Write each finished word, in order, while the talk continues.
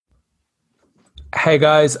Hey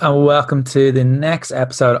guys, and welcome to the next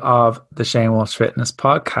episode of the Shane Walsh Fitness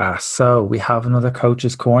Podcast. So we have another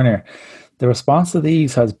Coach's Corner. The response to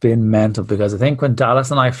these has been mental because I think when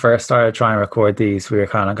Dallas and I first started trying to record these, we were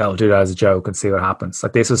kind of like, "I'll do that as a joke and see what happens."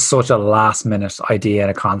 Like this was such a last minute idea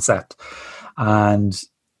and a concept. And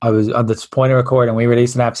I was at this point of recording, we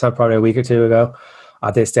released an episode probably a week or two ago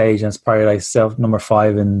at this stage, and it's probably like still number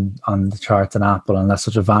 5 on the charts in Apple, and that's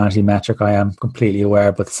such a vanity metric. I am completely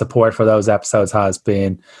aware, but the support for those episodes has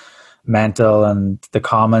been mental, and the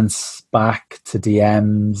comments back to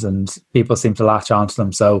DMs, and people seem to latch onto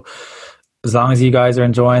them. So as long as you guys are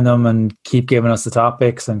enjoying them and keep giving us the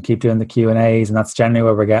topics and keep doing the Q&As, and that's generally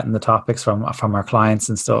where we're getting the topics from our clients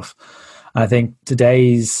and stuff. And I think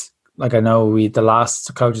today's, like, I know the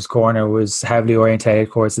last Coach's Corner was heavily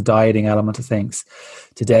orientated towards the dieting element of things.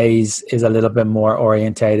 Today's is a little bit more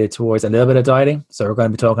orientated towards a little bit of dieting. So we're going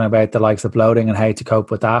to be talking about the likes of bloating and how to cope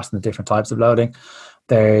with that and the different types of bloating.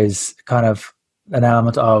 There's kind of an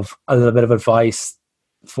element of a little bit of advice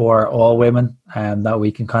for all women that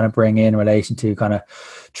we can kind of bring in relation to kind of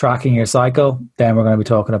tracking your cycle. Then we're going to be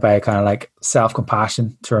talking about kind of like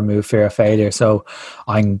self-compassion to remove fear of failure. So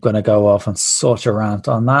I'm going to go off on such a rant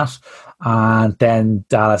on that. And then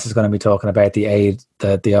Dallas is going to be talking about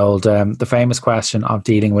the famous question of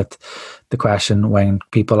dealing with the question when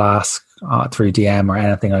people ask through DM or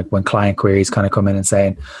anything, like when client queries kind of come in and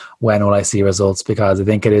saying, when will I see results? Because I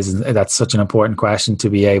think that's such an important question to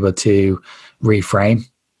be able to reframe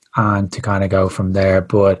and to kind of go from there.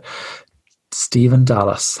 But Stephen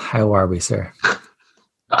Dallas, how are we, sir?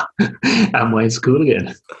 Am I in school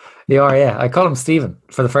again? You are, yeah. I call him Stephen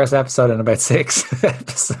for the first episode in about 6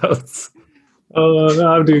 episodes. Oh, no,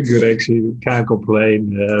 I'm doing good, actually. Can't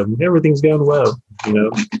complain. Everything's going well.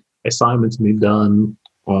 Assignments been done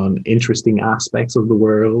on interesting aspects of the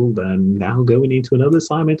world, and now going into another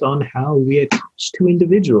assignment on how we attach to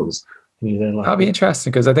individuals. That'll be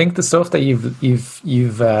interesting because I think the stuff that you've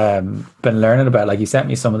been learning about, like you sent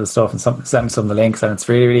me some of the stuff and sent me some of the links, and it's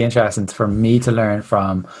really, really interesting for me to learn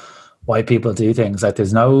from why people do things. Like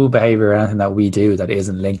there's no behavior or anything that we do that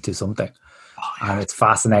isn't linked to something. And it's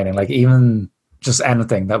fascinating. Like even just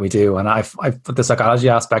anything that we do. And I the psychology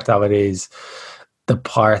aspect of it is the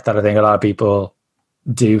part that I think a lot of people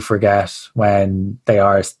do forget when they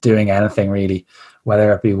are doing anything really,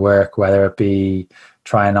 whether it be work, whether it be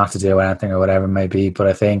trying not to do anything or whatever it may be. But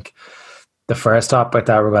I think the first topic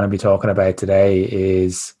that we're going to be talking about today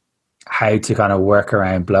is how to kind of work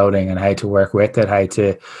around bloating and how to work with it, how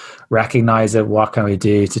to recognize it, what can we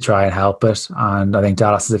do to try and help it. And I think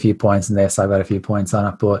Dallas has a few points in this. I've got a few points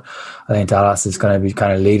on it, but I think Dallas is going to be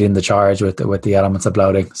kind of leading the charge with the elements of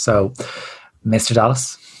bloating. So, Mr.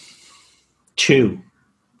 Dallas. Chew.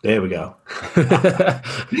 There we go.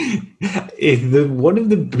 One of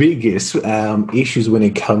the biggest issues when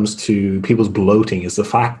it comes to people's bloating is the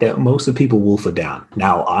fact that most of the people wolf it down.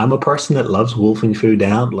 Now, I'm a person that loves wolfing food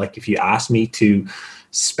down. Like if you ask me to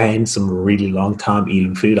spend some really long time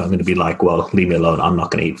eating food, I'm going to be like, well, leave me alone. I'm not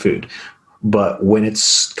going to eat food. But when it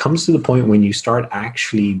comes to the point when you start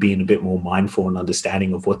actually being a bit more mindful and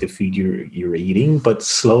understanding of what the food you're eating, but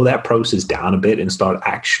slow that process down a bit and start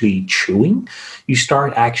actually chewing, you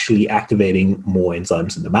start actually activating more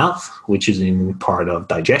enzymes in the mouth, which is in part of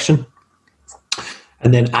digestion.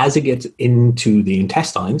 And then as it gets into the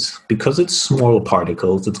intestines, because it's smaller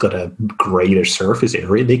particles, it's got a greater surface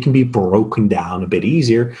area, they can be broken down a bit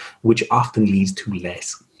easier, which often leads to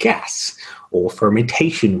less gas or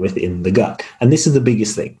fermentation within the gut. And this is the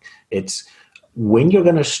biggest thing. It's when you're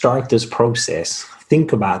going to start this process,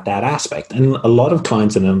 think about that aspect. And a lot of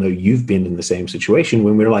clients, and I know you've been in the same situation,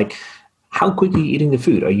 when we're like, how quickly are you eating the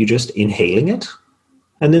food? Are you just inhaling it?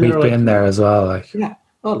 And then we've been there as well. Like, yeah.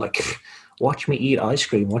 Oh, like, watch me eat ice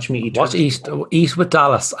cream. Watch me eat. Eat with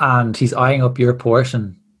Dallas, and he's eyeing up your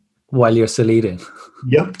portion while you're still eating.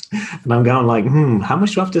 Yep. And I'm going like, how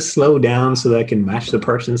much do I have to slow down so that I can match the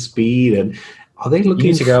person's speed? And are they looking?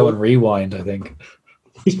 You need to go and rewind, I think.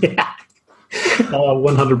 Yeah.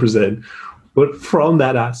 100%. But from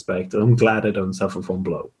that aspect, I'm glad I don't suffer from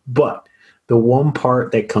bloat. But the one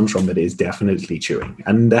part that comes from it is definitely chewing.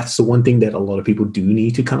 And that's the one thing that a lot of people do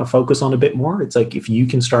need to kind of focus on a bit more. It's like if you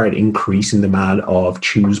can start increasing the amount of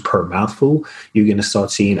chews per mouthful, you're going to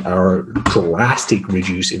start seeing a drastic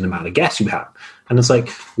reduce in the amount of gas you have. And it's like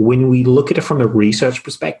when we look at it from a research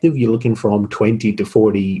perspective, you're looking from 20 to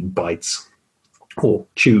 40 bites or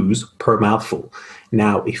chews per mouthful.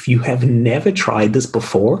 Now, if you have never tried this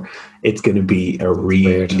before, it's going to be a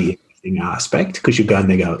really aspect because you're going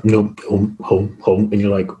there, no, home, and you're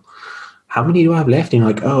like, how many do I have left? And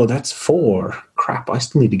you're like, oh, that's 4. Crap, I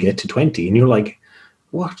still need to get to 20. And you're like,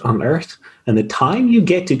 what on earth? And the time you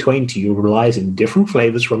get to 20, you realize in different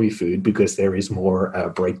flavors from your food because there is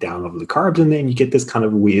more breakdown of the carbs. And then you get this kind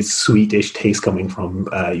of weird, sweetish taste coming from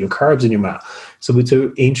your carbs in your mouth. So it's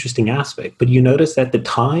an interesting aspect. But you notice that the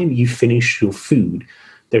time you finish your food,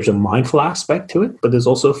 there's a mindful aspect to it, but there's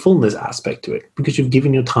also a fullness aspect to it because you've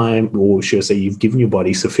given your time, or should I say, you've given your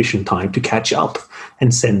body sufficient time to catch up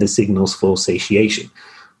and send the signals for satiation.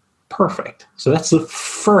 Perfect. So that's the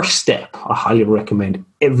first step I highly recommend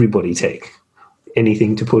everybody take.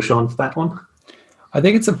 Anything to push on for that one? I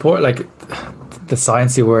think it's important, like the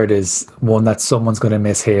sciencey word is one that someone's going to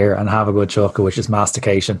miss here and have a good chuckle, which is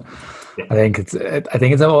mastication. Yeah. I think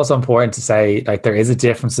it's also important to say, like, there is a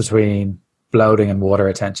difference between bloating and water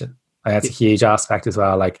retention. And that's a huge aspect as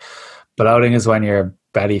well. Like, bloating is when your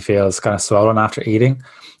belly feels kind of swollen after eating,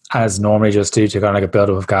 and it's normally just due to kind of like a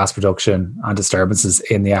buildup of gas production and disturbances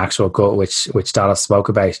in the actual gut, which Dallas spoke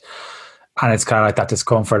about. And it's kind of like that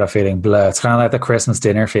discomfort of feeling bleh. It's kind of like the Christmas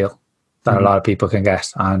dinner feel that a lot of people can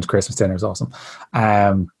get, and Christmas dinner is awesome.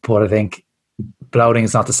 But I think bloating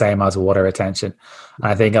is not the same as water retention.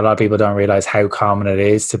 And I think a lot of people don't realize how common it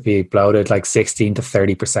is to be bloated. Like 16 to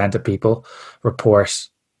 30% of people report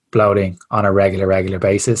bloating on a regular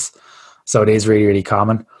basis. So it is really, really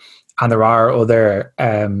common. And there are other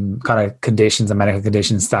kind of conditions and medical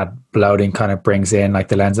conditions that bloating kind of brings in, like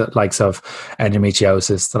the likes of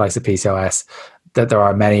endometriosis, the likes of PCOS, that there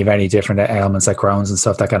are many, many different ailments like Crohn's and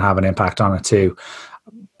stuff that can have an impact on it too.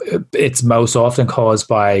 It's most often caused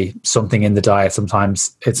by something in the diet.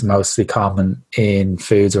 Sometimes it's mostly common in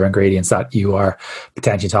foods or ingredients that you are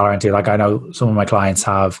potentially tolerant to. Like, I know some of my clients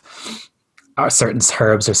have certain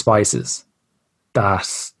herbs or spices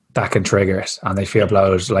that can trigger it, and they feel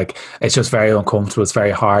bloated. Like, it's just very uncomfortable. It's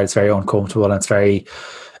very hard. It's very uncomfortable, and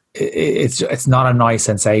it's not a nice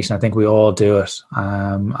sensation. I think we all do it.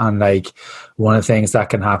 And like, one of the things that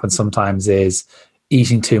can happen sometimes is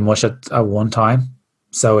eating too much at one time.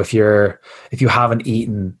 So if you haven't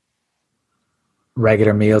eaten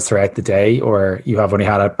regular meals throughout the day, or you have only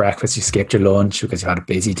had a breakfast, you skipped your lunch because you had a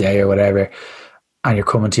busy day or whatever, and you're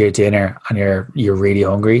coming to your dinner and you're really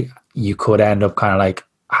hungry, you could end up kind of like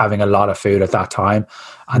having a lot of food at that time,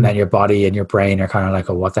 and then your body and your brain are kind of like,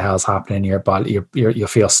 oh, what the hell's happening in your body? You'll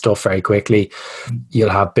feel stuffed very quickly.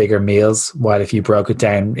 You'll have bigger meals, while if you broke it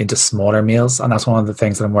down into smaller meals, and that's one of the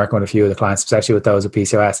things that I'm working with a few of the clients, especially with those with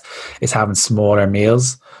PCOS, is having smaller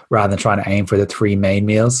meals rather than trying to aim for the 3 main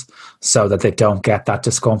meals, so that they don't get that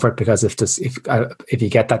discomfort. Because if you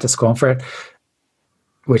get that discomfort,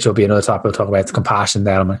 which will be another topic we'll talk about, the compassion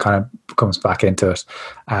element kind of comes back into it.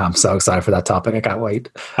 I'm so excited for that topic. I can't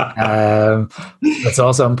wait. It's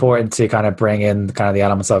also important to kind of bring in kind of the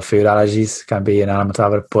elements of food allergies, can be an element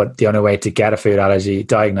of it. But the only way to get a food allergy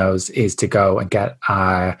diagnosed is to go and get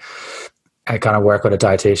I kind of work with a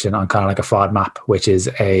dietitian on kind of like a FODMAP, which is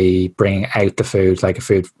a bringing out the food, like a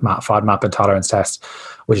FODMAP intolerance test,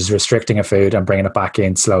 which is restricting a food and bringing it back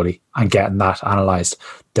in slowly and getting that analyzed.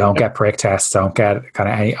 Don't get prick tests. Don't get kind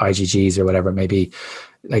of any IgGs or whatever it may be.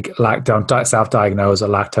 Like, don't self-diagnose with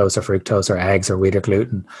lactose or fructose or eggs or wheat or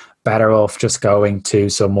gluten. Better off just going to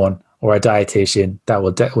someone or a dietitian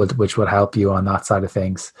which will help you on that side of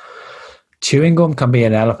things. Chewing gum can be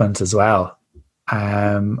an element as well.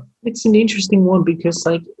 It's an interesting one because,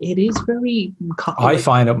 like, it is very... I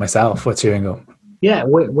find it myself with chewing gum. Yeah,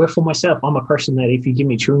 where for myself, I'm a person that if you give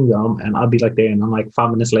me chewing gum and I'll be like there and I'm like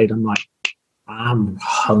 5 minutes later, I'm like, I'm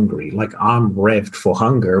hungry. Like, I'm revved for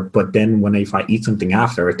hunger. But then if I eat something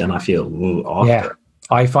after it, then I feel off. Yeah.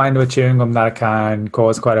 I find with chewing gum that it can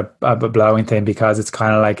cause quite a blowing thing, because it's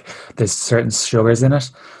kind of like there's certain sugars in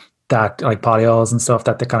it that, like polyols and stuff,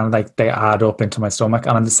 that they kind of like they add up into my stomach.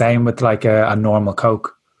 And I'm the same with like a normal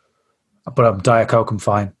Coke, but a Diet Coke, I'm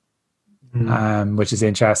fine. Which is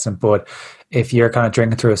interesting. But if you're kind of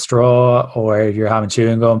drinking through a straw, or if you're having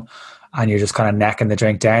chewing gum and you're just kind of necking the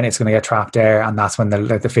drink down, it's going to get trapped there, and that's when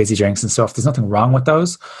the fizzy drinks and stuff, there's nothing wrong with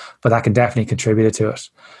those, but that can definitely contribute to it.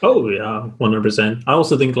 Oh yeah, 100%. I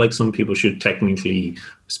also think like some people should technically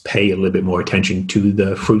pay a little bit more attention to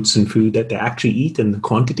the fruits and food that they actually eat and the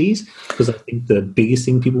quantities, because I think the biggest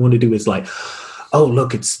thing people want to do is like, oh,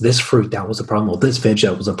 look, it's this fruit that was a problem, or this veg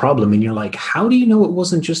that was a problem. And you're like, how do you know it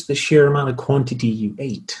wasn't just the sheer amount of quantity you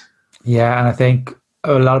ate? Yeah, and I think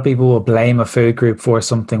a lot of people will blame a food group for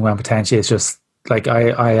something when potentially it's just like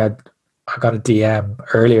I got a DM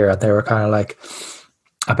earlier, and they were kind of like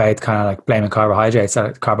about kind of like blaming carbohydrates,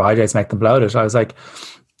 that carbohydrates make them bloated. I was like,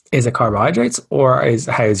 is it carbohydrates, or are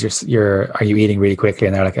you eating really quickly?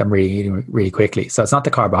 And they're like, I'm really eating really quickly. So it's not the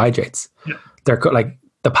carbohydrates. Yeah. They're like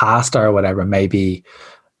the pasta or whatever, maybe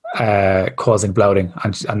causing bloating,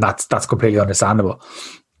 and that's completely understandable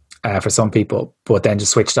for some people. But then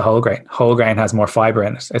just switch to whole grain. Whole grain has more fiber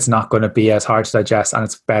in it. It's not going to be as hard to digest, and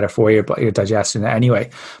it's better for your digestion anyway.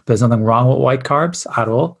 But there's nothing wrong with white carbs at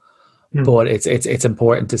all. But it's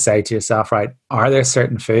important to say to yourself, right, are there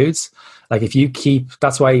certain foods, like if you keep,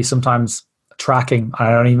 that's why you sometimes tracking,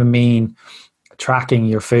 I don't even mean tracking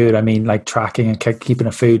your food, I mean like tracking and keeping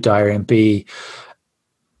a food diary, and be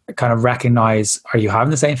kind of recognize, are you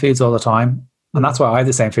having the same foods all the time? And that's why I have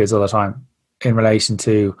the same foods all the time, in relation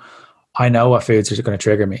to, I know what foods are going to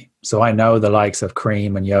trigger me. So I know the likes of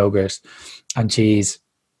cream and yogurt and cheese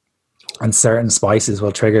and certain spices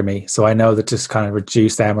will trigger me. So I know that just kind of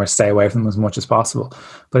reduce them or stay away from them as much as possible.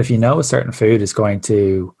 But if you know a certain food is going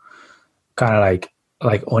to kind of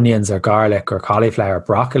like onions or garlic or cauliflower,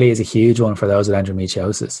 broccoli is a huge one for those with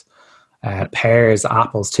endometriosis. Pears,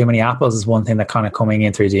 apples, too many apples is one thing that kind of coming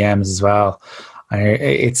in through DMs as well. And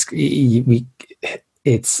it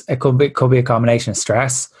could be a combination of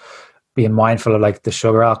stress, being mindful of like the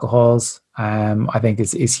sugar alcohols. I think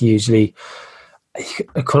is hugely.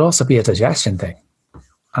 It could also be a digestion thing,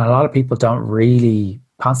 and a lot of people don't really.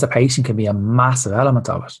 Constipation can be a massive element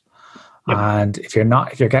of it. Yep. And if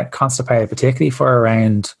you're getting constipated, particularly for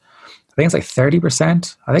around, I think it's like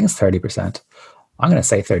 30%. I think it's 30%. I'm going to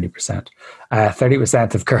say 30%.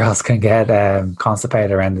 30% of girls can get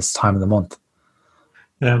constipated around this time of the month.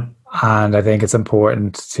 Yeah. And I think it's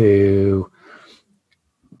important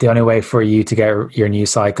the only way for you to get your new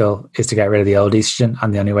cycle is to get rid of the old estrogen,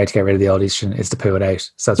 and the only way to get rid of the old estrogen is to poo it out.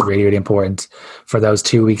 So it's really, really important for those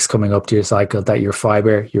 2 weeks coming up to your cycle that your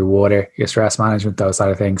fiber, your water, your stress management, those sort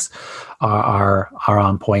of things are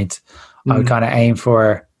on point. I would kind of aim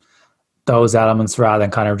for those elements rather than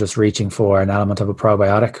kind of just reaching for an element of a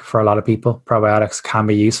probiotic. For a lot of people, probiotics can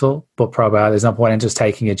be useful, but there's no point in just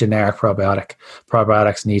taking a generic probiotic.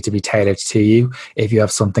 Probiotics need to be tailored to you if you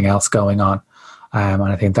have something else going on. And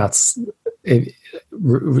I think that's it.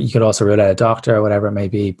 You could also rule out a doctor or whatever it may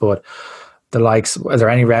be. But are there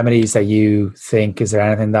any remedies that you think, is there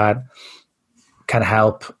anything that can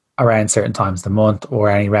help around certain times of the month, or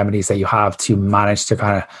any remedies that you have to manage to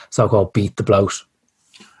kind of so-called beat the bloat?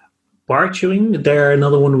 Bar chewing,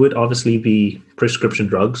 another one would obviously be prescription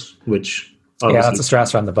drugs, which that's a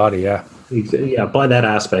stressor on the body. Yeah, by that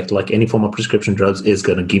aspect, like any form of prescription drugs is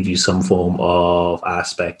going to give you some form of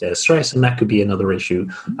aspect as stress, and that could be another issue.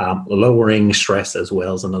 Lowering stress as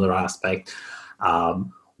well is another aspect.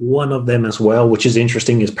 One of them as well, which is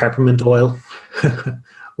interesting, is peppermint oil,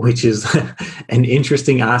 which is an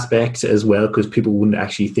interesting aspect as well, because people wouldn't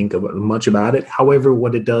actually think much about it. However,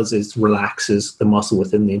 what it does is relaxes the muscle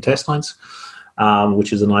within the intestines.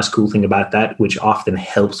 Which is a nice cool thing about that, which often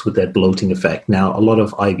helps with that bloating effect. Now, a lot of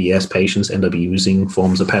IBS patients end up using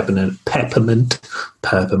forms of peppermint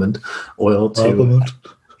oil to...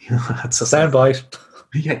 That's a soundbite.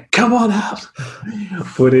 Yeah, come on out.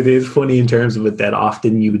 But it is funny in terms of it that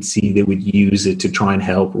often you would see they would use it to try and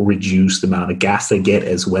help reduce the amount of gas they get,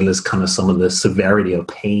 as well as kind of some of the severity of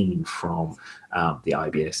pain from the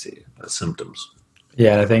IBS symptoms.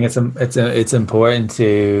 Yeah, I think it's important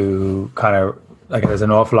to kind of, like, there's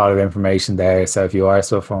an awful lot of information there. So if you are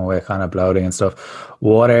suffering with kind of bloating and stuff,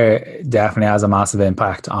 water definitely has a massive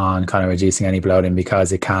impact on kind of reducing any bloating,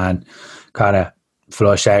 because it can kind of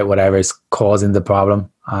flush out whatever is causing the problem,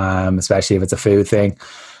 especially if it's a food thing.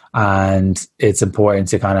 And it's important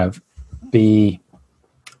to kind of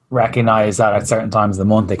recognize that at certain times of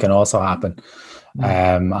the month it can also happen.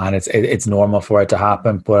 And it's normal for it to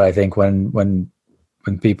happen. But I think when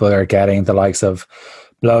people are getting the likes of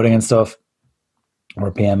bloating and stuff, or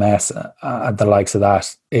PMS, the likes of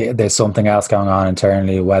that, there's something else going on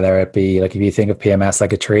internally, whether it be, like, if you think of PMS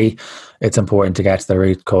like a tree, it's important to get to the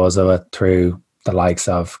root cause of it through the likes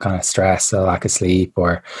of kind of stress, a lack of sleep,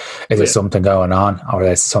 or is there something going on, or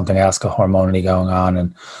there's something else hormonally going on,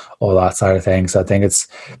 and all that side of things. So I think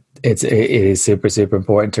it is super, super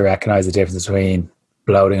important to recognize the difference between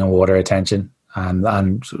bloating and water retention.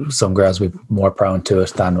 And some girls will be more prone to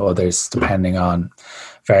it than others, depending on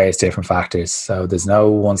various different factors. So there's no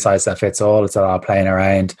one size that fits all. It's all playing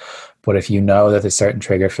around. But if you know that there's certain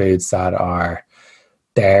trigger foods that are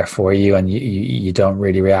there for you and you don't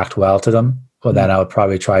really react well to them, well, then I would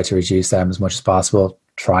probably try to reduce them as much as possible.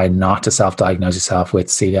 Try not to self-diagnose yourself with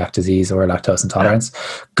celiac disease or lactose intolerance.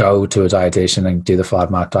 Go to a dietitian and do the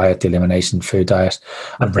FODMAP diet, the elimination food diet,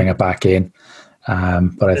 and bring it back in.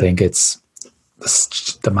 But I think it's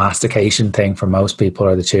the mastication thing for most people,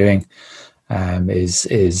 or the chewing,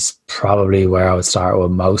 is probably where I would start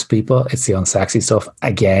with most people. It's the unsexy stuff,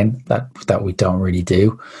 again, that we don't really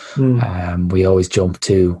do. We always jump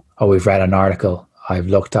to, we've read an article I've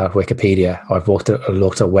looked at Wikipedia, I've looked at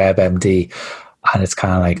WebMD, and it's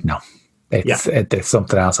kind of like, no, Yeah. there's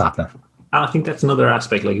something else happening. And I think that's another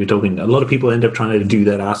aspect, like you're talking. A lot of people end up trying to do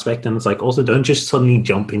that aspect, and it's like also don't just suddenly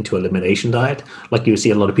jump into elimination diet, like you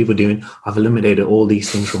see a lot of people doing. I've eliminated all these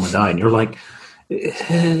things from my diet, and you're like,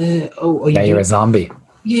 oh, are you Now you're a doing? zombie.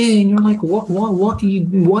 Yeah, and you're like, what are you?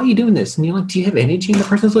 Why are you doing this? And you're like, do you have energy? And the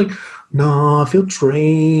person's like, no, I feel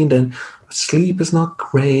drained, and sleep is not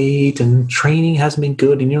great, and training hasn't been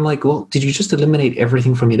good. And you're like, well, did you just eliminate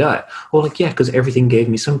everything from your diet? Well, like, yeah, because everything gave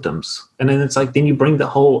me symptoms. And then it's like, then you bring the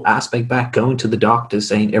whole aspect back, going to the doctor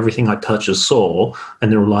saying everything I touch is sore,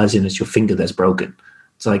 and then realizing it's your finger that's broken.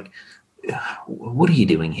 It's like, what are you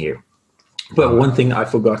doing here? But one thing I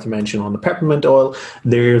forgot to mention on the peppermint oil,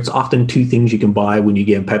 there's often two things you can buy when you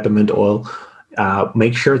get peppermint oil.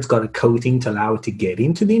 Make sure it's got a coating to allow it to get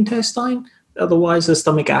into the intestine. Otherwise, the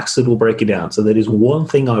stomach acid will break it down. So that is one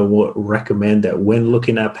thing I would recommend, that when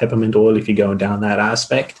looking at peppermint oil, if you're going down that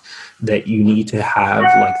aspect, that you need to have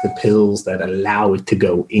like the pills that allow it to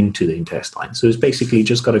go into the intestine. So it's basically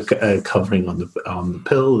just got a covering on the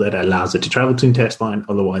pill that allows it to travel to the intestine.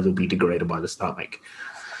 Otherwise, it'll be degraded by the stomach.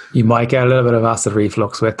 You might get a little bit of acid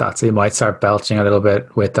reflux with that. So you might start belching a little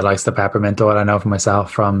bit with the likes of the peppermint oil. I know for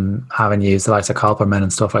myself from having used the likes of Coppermint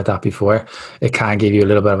and stuff like that before, it can give you a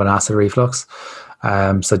little bit of an acid reflux.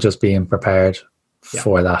 So just being prepared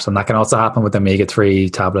for that. And that can also happen with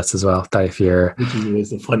omega-3 tablets as well. That if you're... Which is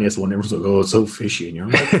the funniest one. Everyone's like, oh, it's so fishy. And you're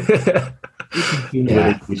like, you know,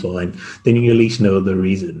 it'll be fine. Then you at least know the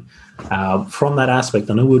reason. From that aspect,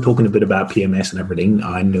 I know we were talking a bit about PMS and everything.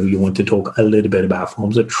 I know you want to talk a little bit about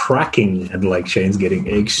forms of tracking, and like Shane's getting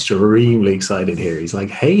extremely excited here. He's like,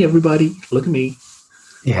 hey, everybody, look at me.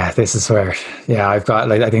 Yeah, this is where, I've got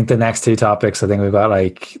like, I think the next two topics, I think we've got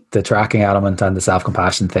like the tracking element and the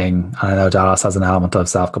self-compassion thing. And I know Dallas has an element of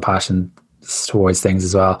self-compassion towards things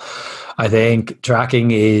as well. I think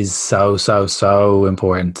tracking is so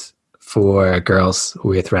important for girls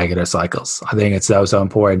with regular cycles. I think it's so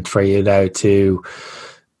important for you now to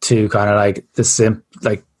kind of like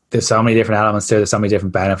there's so many different elements to it. There's so many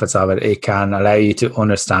different benefits of it. It can allow you to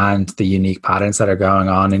understand the unique patterns that are going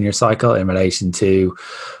on in your cycle in relation to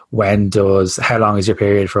how long is your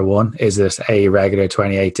period for one? Is it a regular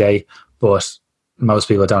 28 day? But most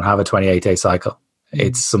people don't have a 28 day cycle.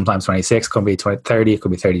 It's sometimes 26, could be 30, it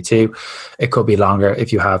could be 32. It could be longer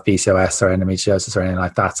if you have PCOS or endometriosis or anything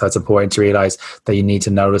like that. So it's important to realize that you need to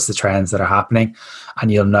notice the trends that are happening, and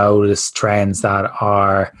you'll notice trends that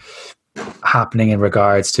are happening in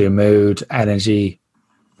regards to mood, energy,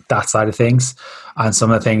 that side of things. And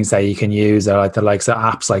some of the things that you can use are like the likes of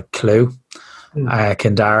apps like Clue,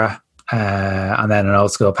 Kindara, and then an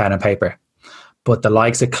old school pen and paper. But the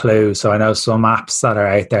likes of Clue, so I know some apps that are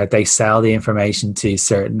out there, they sell the information to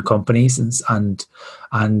certain companies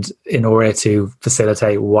and in order to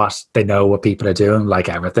facilitate what they know what people are doing, like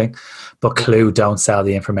everything. But Clue don't sell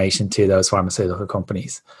the information to those pharmaceutical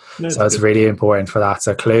companies. No, so it's really important for that.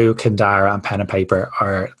 So Clue, Kindara, and Pen and Paper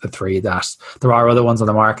are the three that there are other ones on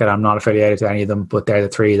the market. I'm not affiliated to any of them, but they're the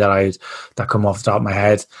three that come off the top of my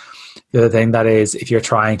head. The other thing that is, if you're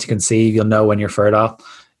trying to conceive, you'll know when you're fertile.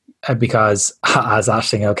 Because as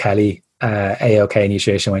Aisling O'Kelly, AOK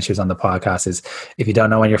Nutrition, when she was on the podcast, is if you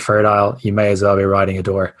don't know when you're fertile, you may as well be riding a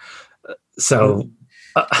door. So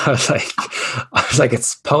I was like,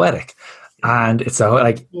 it's poetic. And it's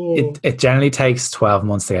it generally takes 12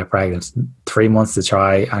 months to get pregnant, 3 months to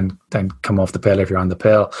try and then come off the pill if you're on the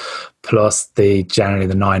pill, plus generally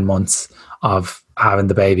the 9 months of having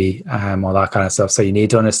the baby, all that kind of stuff. So you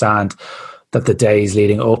need to understand that the days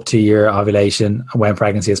leading up to your ovulation, when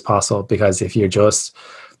pregnancy is possible, because if you're trying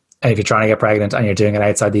to get pregnant and you're doing it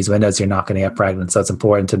outside these windows, you're not going to get pregnant. So it's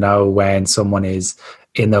important to know when someone is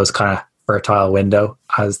in those kind of fertile window,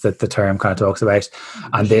 as the term kind of talks about.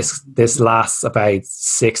 And this lasts about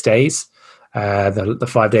 6 days, the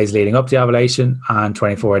 5 days leading up to ovulation, and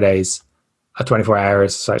 24 days. 24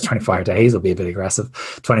 hours, sorry, 25 days will be a bit aggressive.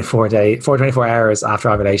 24 hours after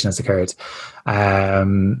ovulation has occurred.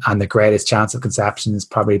 And the greatest chance of conception is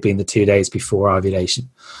probably being the 2 days before ovulation.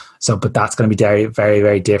 So, but that's going to be very, very,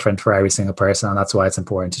 very different for every single person. And that's why it's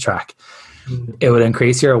important to track. It would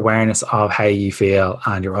increase your awareness of how you feel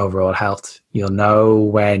and your overall health. You'll know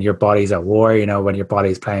when your body's at war, you know when your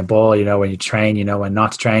body's playing ball, you know when you train, you know when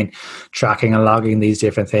not to train. Tracking and logging these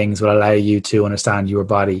different things will allow you to understand your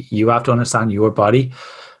body. You have to understand your body,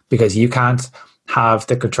 because you can't have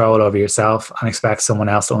the control over yourself and expect someone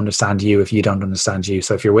else to understand you if you don't understand you.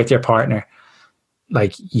 So if you're with your partner,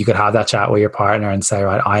 like, you could have that chat with your partner and say,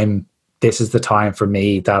 right, this is the time for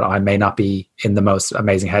me that I may not be in the most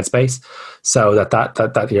amazing headspace, so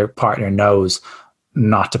that your partner knows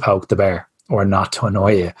not to poke the bear or not to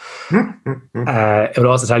annoy you. It will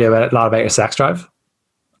also tell you a lot about your sex drive.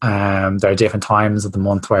 There are different times of the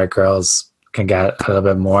month where girls can get a little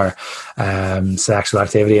bit more sexual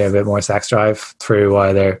activity, a bit more sex drive through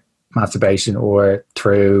either masturbation or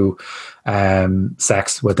through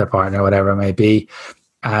sex with their partner, whatever it may be.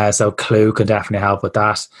 So Clue can definitely help with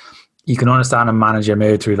that. You can understand and manage your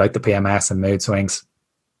mood through like the PMS and mood swings.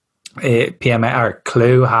 PMS or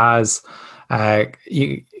Clue has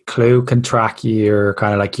Clue can track your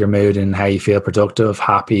kind of like your mood and how you feel productive,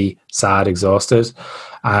 happy, sad, exhausted,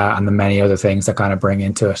 and the many other things that kind of bring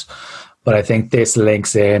into it. But I think this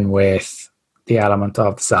links in with the element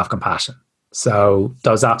of the self-compassion. So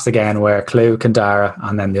those apps again were Clue, Kandara,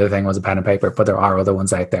 and then the other thing was a pen and paper, but there are other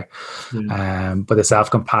ones out there. But the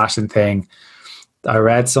self-compassion thing, I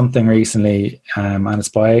read something recently, and it's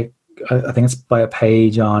by, I think it's by a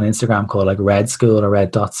page on Instagram called like Red School or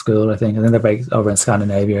Red Dot School, I think. They're based over in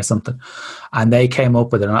Scandinavia or something. And they came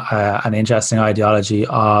up with an interesting ideology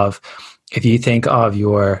of, if you think of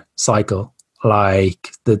your cycle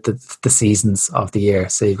like the seasons of the year.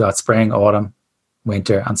 So you've got spring, autumn,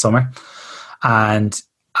 winter, and summer. And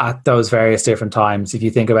at those various different times, if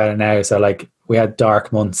you think about it now, so like we had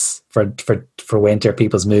dark months for winter,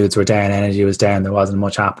 people's moods were down, energy was down, there wasn't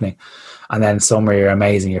much happening. And then summer, you're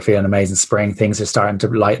amazing, you're feeling amazing. Spring, things are starting to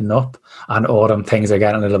lighten up. And autumn, things are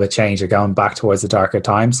getting a little bit changed. You're going back towards the darker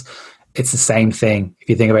times. It's the same thing. If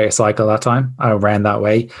you think about your cycle that time, around that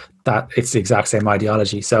way, that it's the exact same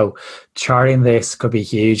ideology. So charting this could be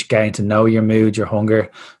huge, getting to know your mood, your hunger.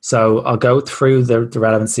 So I'll go through the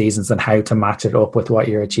relevant seasons and how to match it up with what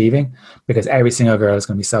you're achieving, because every single girl is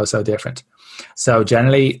going to be so different. So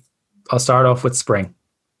generally, I'll start off with spring.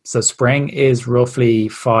 So spring is roughly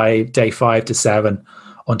day 5 to 7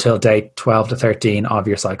 until day 12 to 13 of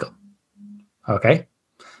your cycle. Okay.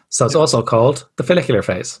 So it's also called the follicular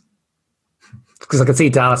phase. Because I can see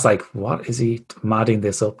Dallas like, what is he madding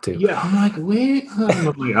this up to? Yeah, I'm like, wait.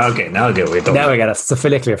 Okay, now I get it. Now I get it. It's a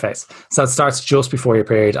follicular phase. So it starts just before your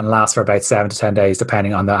period and lasts for about 7 to 10 days,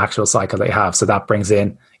 depending on the actual cycle that you have. So that brings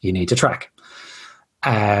in, you need to track.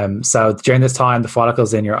 So during this time, the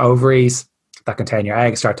follicles in your ovaries that contain your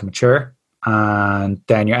eggs start to mature. And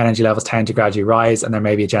then your energy levels tend to gradually rise. And there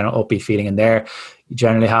may be a general upbeat feeling in there. You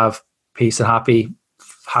generally have peace and happy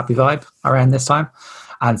vibe around this time.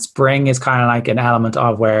 And spring is kind of like an element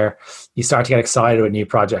of where you start to get excited with new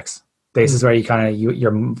projects. This is where you kind of,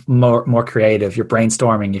 you're more creative, you're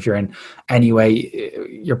brainstorming. If you're in any way,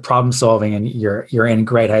 you're problem solving and you're in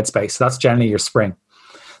great headspace. So that's generally your spring.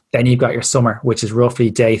 Then you've got your summer, which is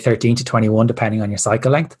roughly day 13 to 21, depending on your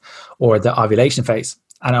cycle length, or the ovulation phase,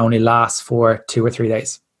 and only lasts for 2 or 3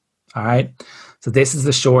 days. All right. So this is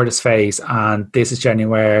the shortest phase. And this is generally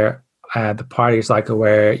where the part of your cycle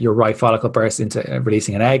where your right follicle bursts into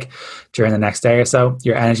releasing an egg during the next day or so.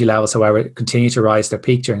 Your energy levels, however, continue to rise to their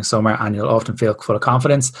peak during summer, and you'll often feel full of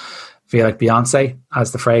confidence, feel like Beyonce,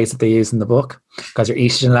 as the phrase that they use in the book, because your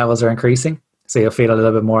estrogen levels are increasing. So you'll feel a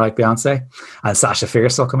little bit more like Beyonce, and Sasha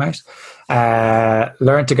Fierce will come out.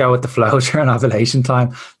 Learn to go with the flow during ovulation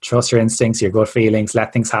time. Trust your instincts, your gut feelings,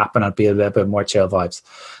 let things happen, and be a little bit more chill vibes.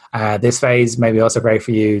 This phase may be also great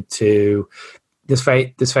for you to... This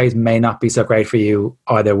phase may not be so great for you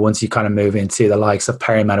either once you kind of move into the likes of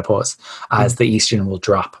perimenopause, as the estrogen will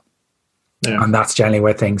drop. Yeah. And that's generally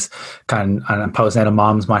where things can, and postnatal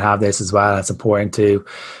moms might have this as well. It's important to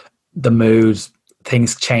the mood,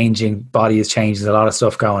 things changing, body is changing, there's a lot of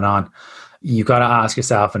stuff going on. You've got to ask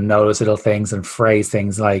yourself and notice little things and phrase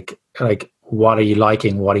things like what are you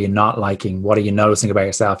liking? What are you not liking? What are you noticing about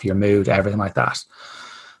yourself, your mood, everything like that.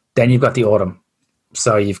 Then you've got the autumn.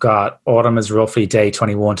 So you've got autumn is roughly day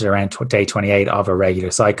 21 to around day 28 of a regular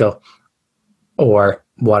cycle, or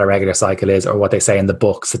what a regular cycle is, or what they say in the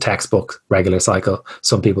books, the textbook regular cycle.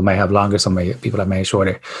 Some people may have longer, people may have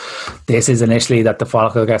shorter. This is initially that the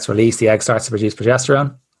follicle gets released, the egg starts to produce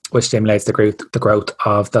progesterone, which stimulates the growth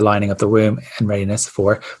of the lining of the womb in readiness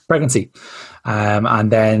for pregnancy.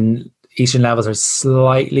 And then estrogen levels are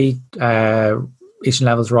estrogen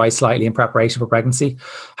levels rise slightly in preparation for pregnancy.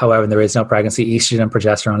 However, when there is no pregnancy, estrogen and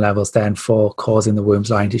progesterone levels then fall, causing the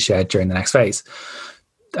womb's lining to shed during the next phase.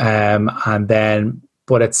 And then,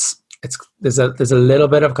 but there's a little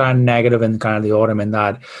bit of kind of negative in kind of the autumn, in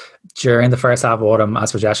that during the first half of autumn,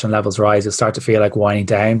 as progesterone levels rise, you'll start to feel like winding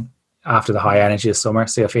down after the high energy of summer.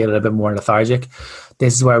 So you'll feel a little bit more lethargic.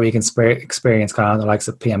 This is where we can experience kind of the likes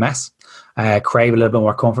of PMS, crave a little bit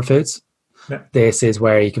more comfort foods. Yeah. This is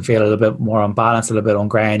where you can feel a little bit more unbalanced, a little bit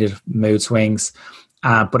ungrounded, mood swings,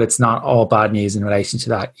 But it's not all bad news in relation to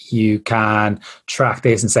that. You can track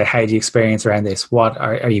this and say, how do you experience around this? What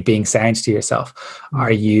are you being saying to yourself?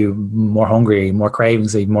 Are you more hungry, more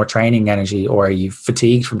cravings, more training energy, or are you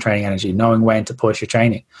fatigued from training energy? Knowing when to push your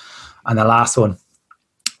training. And the last one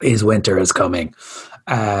is winter is coming.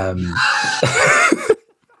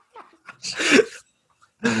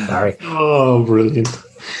 Sorry. Oh, brilliant.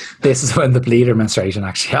 This is when the bleeder menstruation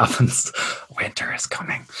actually happens. Winter is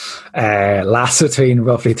coming. Lasts between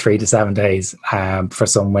roughly 3 to 7 days for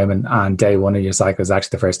some women, and day one of your cycle is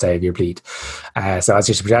actually the first day of your bleed. So as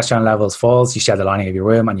your progesterone levels falls, you shed the lining of your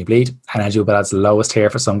womb and you bleed. And as you will, it's the lowest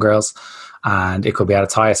here for some girls, and it could be at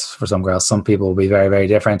its highest for some girls. Some people will be very, very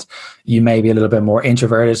different. You may be a little bit more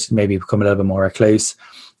introverted, maybe become a little bit more recluse.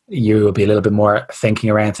 You will be a little bit more thinking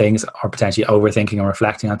around things, or potentially overthinking and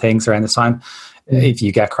reflecting on things around this time. If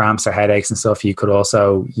you get cramps or headaches and stuff, you could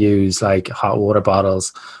also use like hot water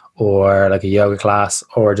bottles or like a yoga class,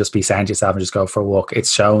 or just be saying to yourself and just go for a walk.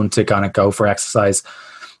 It's shown to kind of go for exercise,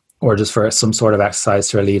 or just for some sort of exercise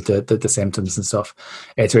to relieve the symptoms and stuff.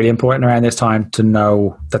 It's really important around this time to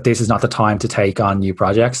know that this is not the time to take on new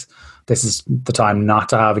projects. This is the time not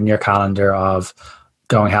to have in your calendar of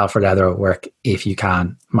going hell for leather at work if you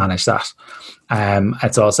can manage that.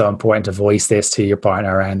 It's also important to voice this to your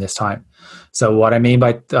partner around this time. So what I mean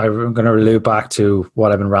by, I'm going to loop back to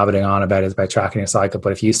what I've been rabbiting on about, is about tracking your cycle.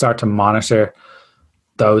 But if you start to monitor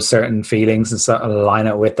those certain feelings and sort of align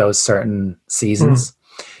it with those certain seasons,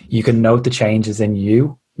 you can note the changes in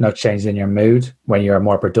you, note changes in your mood when you're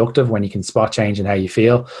more productive, when you can spot change in how you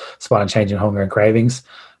feel, spot a change in hunger and cravings.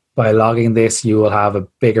 By logging this, you will have a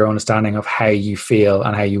bigger understanding of how you feel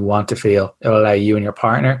and how you want to feel. It will allow you and your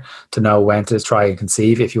partner to know when to try and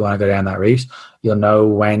conceive if you want to go down that route. You'll know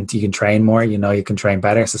when you can train more. You know you can train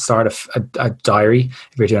better. So start a diary,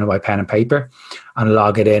 if you're doing it by pen and paper, and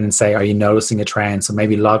log it in and say, are you noticing a trend? So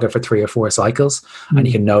maybe log it for 3 or 4 cycles, and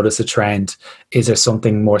you can notice a trend. Is there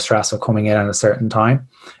something more stressful coming in at a certain time?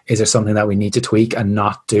 Is there something that we need to tweak and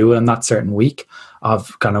not do in that certain week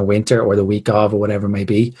of kind of winter, or the week of, or whatever it may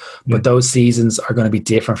be? But those seasons are going to be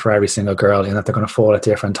different for every single girl, in that they're going to fall at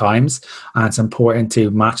different times, and it's important to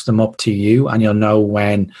match them up to you, and you'll know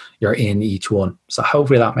when you're in each one. So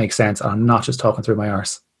hopefully that makes sense, and I'm not just talking through my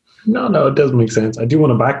arse. No, it does make sense. I do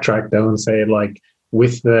want to backtrack though and say, like,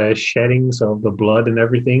 with the sheddings of the blood and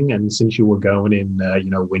everything, and since you were going in,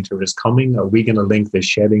 winter is coming, are we going to link the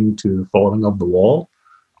shedding to falling of the wall?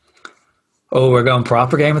 Oh, we're going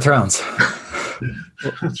proper Game of Thrones.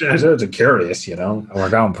 It's curious, We're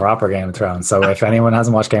going proper Game of Thrones. So if anyone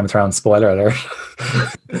hasn't watched Game of Thrones, spoiler alert.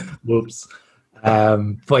 Whoops.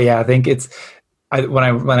 But yeah, I think when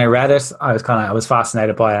I read it, I was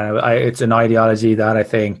fascinated by it. It's an ideology that I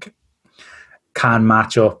think can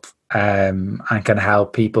match up and can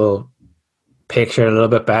help people picture a little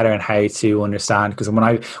bit better and how to understand. Because when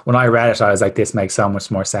I read it, I was like, this makes so much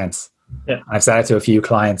more sense. Yeah. And I've said it to a few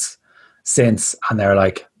clients since, and they're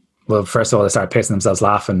like, well, first of all, they started pissing themselves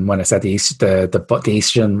laughing when I said the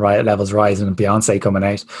estrogen levels rising and Beyonce coming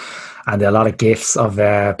out, and there are a lot of gifs of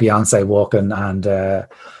Beyonce walking and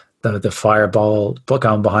the fireball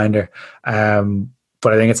going behind her.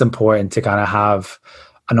 But I think it's important to kind of have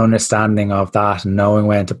an understanding of that, and knowing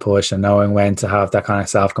when to push, and knowing when to have that kind of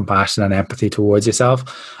self-compassion and empathy towards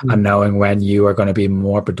yourself, and knowing when you are going to be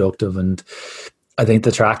more productive. And I think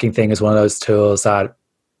the tracking thing is one of those tools that,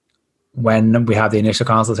 when we have the initial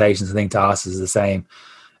consultations, I think to us is the same.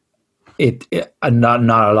 Not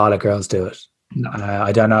a lot of girls do it. No.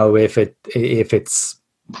 I don't know if it's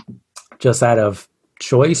just out of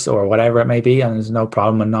choice or whatever it may be, and there's no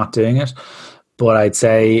problem in not doing it. But I'd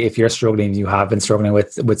say if you're struggling, you have been struggling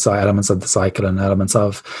with elements of the cycle and elements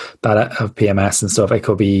of that, of PMS and stuff, it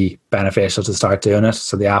could be beneficial to start doing it.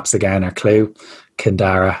 So the apps again are Clue,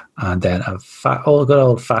 Kindara, and then good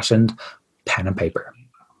old fashioned pen and paper.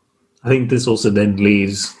 I think this also then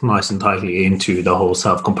leads nice and tightly into the whole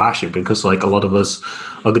self-compassion, because like a lot of us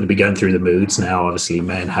are going to be going through the moods now. Obviously,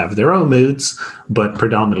 men have their own moods, but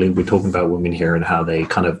predominantly we're talking about women here and how they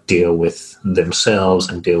kind of deal with themselves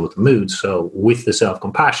and deal with the moods. So with the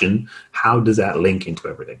self-compassion, how does that link into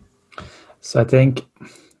everything? So I think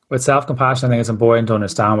with self-compassion, I think it's important to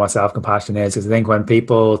understand what self-compassion is, because I think when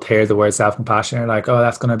people hear the word self-compassion, they're like, oh,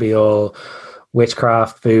 that's going to be all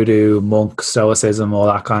witchcraft, voodoo, monk, stoicism, all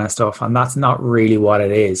that kind of stuff. And that's not really what it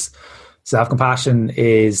is. Self-compassion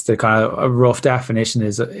is the kind of a rough definition,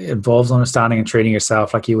 is it involves understanding and treating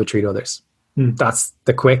yourself like you would treat others. That's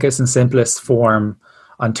the quickest and simplest form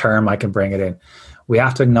and term I can bring it in. We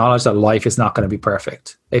have to acknowledge that life is not going to be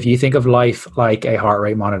perfect. If you think of life like a heart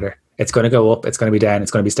rate monitor, it's going to go up, it's going to be down,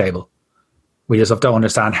 it's going to be stable. We just have to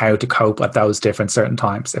understand how to cope at those different certain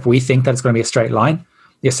times. If we think that it's going to be a straight line,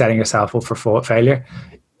 you're setting yourself up for failure.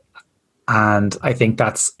 And I think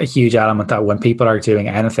that's a huge element, that when people are doing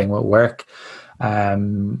anything with work,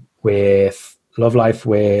 with love life,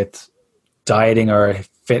 with dieting or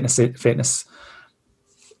fitness,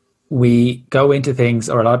 we go into things,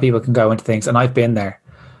 or a lot of people can go into things, and I've been there,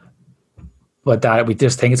 but that we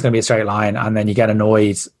just think it's going to be a straight line, and then you get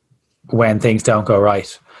annoyed when things don't go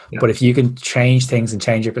right. Yeah. But if you can change things and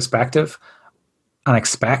change your perspective and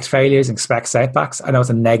expect failures, expect setbacks, I know it's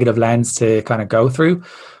a negative lens to kind of go through,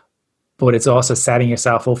 but it's also setting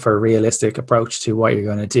yourself up for a realistic approach to what you're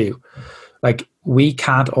going to do. Like, we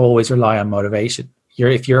can't always rely on motivation.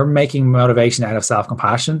 If you're making motivation out of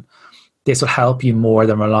self-compassion, this will help you more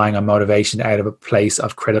than relying on motivation out of a place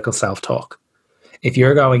of critical self-talk. If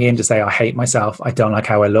you're going in to say, I hate myself, I don't like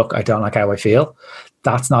how I look, I don't like how I feel,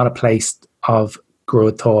 that's not a place of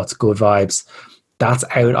good thoughts, good vibes. That's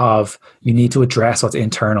out of, you need to address what's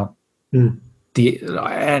internal.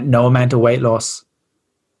 No amount of weight loss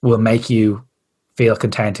will make you feel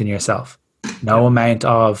content in yourself. No amount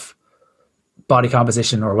of body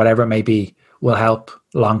composition or whatever it may be will help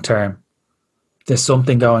long term. There's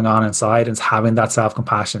something going on inside, and it's having that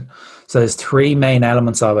self-compassion. So there's three main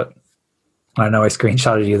elements of it. I know I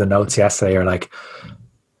screenshotted you the notes yesterday. You're like,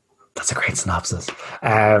 that's a great synopsis.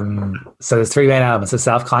 So there's three main elements. There's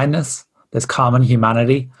self-kindness, there's common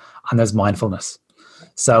humanity, and there's mindfulness.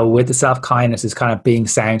 So with the self-kindness is kind of being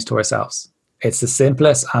sound to ourselves. It's the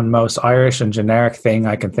simplest and most Irish and generic thing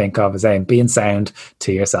I can think of, is saying being sound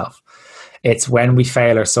to yourself. It's when we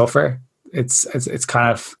fail or suffer, it's kind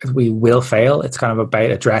of, we will fail. It's kind of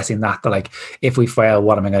about addressing that like, if we fail,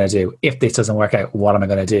 what am I going to do? If this doesn't work out, what am I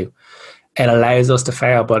going to do? It allows us to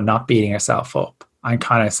fail, but not beating yourself up. And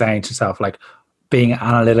kind of saying to yourself, like, being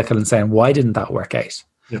analytical and saying, why didn't that work out?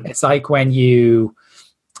 Yeah. It's like when you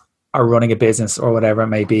are running a business or whatever it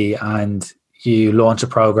may be, and you launch a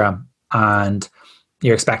program and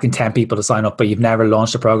you're expecting 10 people to sign up, but you've never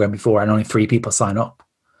launched a program before and only 3 people sign up.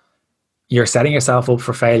 You're setting yourself up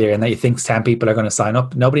for failure, and that you think 10 people are going to sign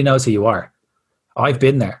up. Nobody knows who you are. I've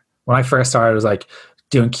been there. When I first started, I was like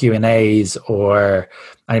doing Q&As, and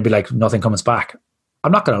I'd be like, nothing comes back.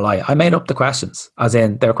 I'm not going to lie. I made up the questions, as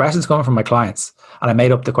in there were questions coming from my clients, and I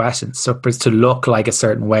made up the questions so to look like a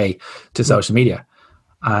certain way to social media.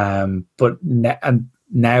 But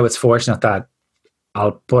now it's fortunate that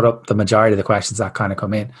I'll put up the majority of the questions that kind of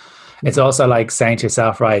come in. It's also like saying to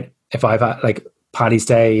yourself, right, if I've had, like, Paddy's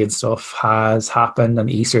Day and stuff has happened, and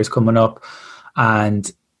Easter is coming up,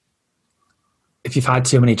 and if you've had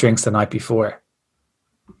too many drinks the night before,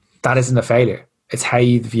 that isn't a failure. It's how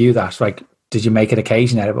you view that. Like, did you make an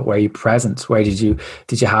occasion out of it? Were you present? Did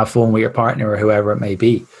you have fun with your partner or whoever it may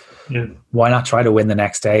be? Yeah. Why not try to win the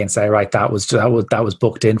next day and say, right, that was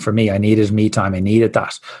booked in for me. I needed me time. I needed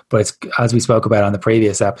that. But it's, as we spoke about on the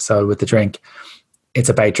previous episode with the drink, it's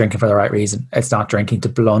about drinking for the right reason. It's not drinking to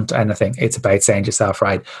blunt anything. It's about saying to yourself,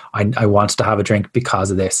 right, I wanted to have a drink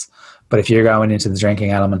because of this. But if you're going into the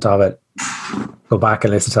drinking element of it, go back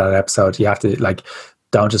and listen to that episode. You have to, like,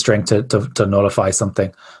 don't just drink to nullify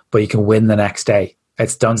something, but you can win the next day.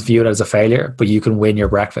 Don't view it as a failure, but you can win your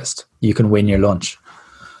breakfast. You can win your lunch.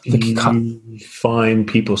 Do you find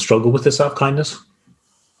people struggle with the self-kindness?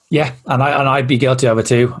 Yeah, and I'd be guilty of it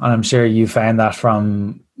too. And I'm sure you found that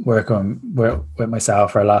from working with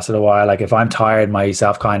myself for a last little while. Like, if I'm tired, my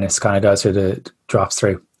self-kindness kind of goes through drops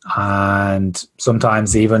through. And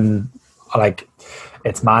sometimes even, like,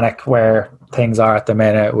 it's manic where things are at the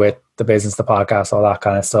minute with the business, the podcast, all that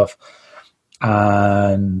kind of stuff.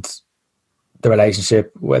 And the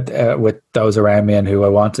relationship with those around me and who I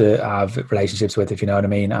want to have relationships with, if you know what I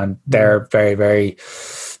mean. And they're very, very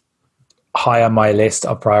high on my list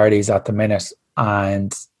of priorities at the minute.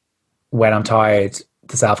 And when I'm tired,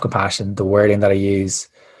 the self-compassion, the wording that I use,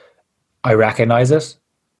 I recognize it.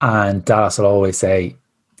 And Dallas will always say,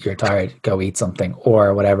 you're tired, go eat something,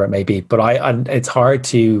 or whatever it may be. But it's hard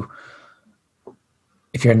to,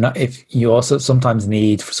 if you also sometimes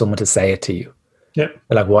need for someone to say it to you. Yeah.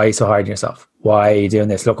 Like, why are you so hard on yourself? Why are you doing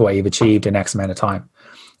this? Look at what you've achieved in X amount of time.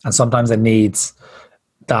 And sometimes it needs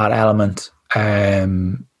that element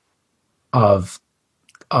of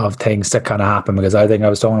things to kind of happen. Because I think I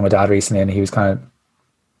was talking to my dad recently, and he was kind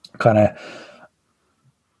of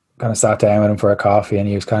sat down with him for a coffee, and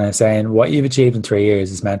he was kind of saying, what you've achieved in 3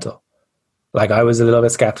 years is mental. Like, I was a little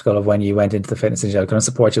bit skeptical of when you went into the fitness industry. I was going to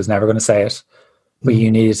support you, I was never going to say it, but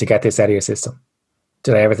you needed to get this out of your system.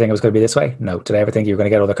 Did I ever think it was going to be this way? No. Did I ever think you were going to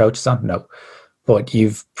get other coaches on? No. But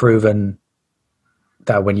you've proven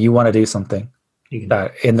that when you want to do something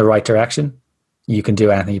that in the right direction, You can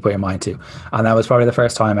do anything you put your mind to. And that was probably the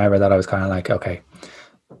first time ever that I was kind of like, okay,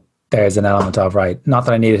 there's an element of, right, not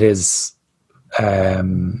that I needed his,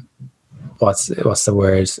 what's the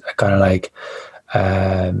word? Kind of like,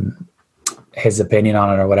 his opinion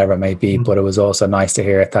on it or whatever it may be, but it was also nice to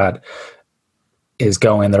hear it that is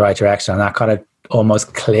going in the right direction. And that kind of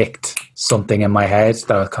almost clicked something in my head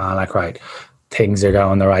that I was kind of like, right, things are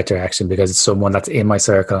going in the right direction because it's someone that's in my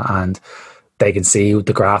circle and they can see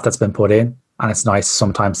the graph that's been put in. And it's nice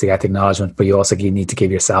sometimes to get the acknowledgement, but you also need to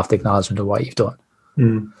give yourself the acknowledgement of what you've done.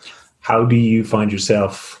 How do you find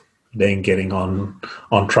yourself then getting on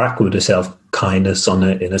track with the self-kindness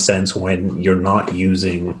in a sense when you're not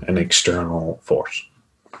using an external force?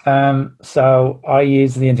 So I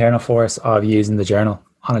use the internal force of using the journal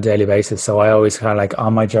on a daily basis. So I always kind of like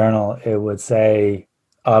on my journal, it would say,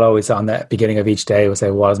 I'll always on the beginning of each day, it would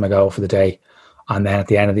say, what is my goal for the day? And then at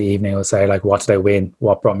the end of the evening, it will say, like, what did I win?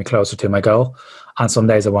 What brought me closer to my goal? And some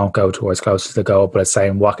days I won't go towards closer to the goal, but it's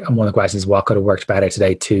saying, and one of the questions is, what could have worked better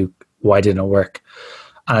today? Two, why didn't it work?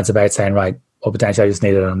 And it's about saying, right, well, potentially I just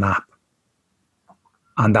needed a nap.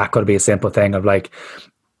 And that could be a simple thing of like,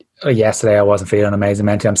 yesterday I wasn't feeling amazing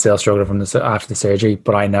mentally. I'm still struggling after the surgery,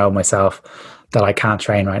 but I know myself that I can't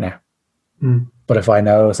train right now. But if I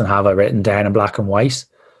notice and have it written down in black and white,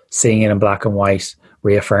 seeing it in black and white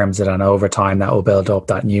reaffirms it, and over time that will build up,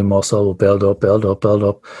 that new muscle will build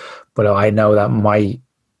up. But I know that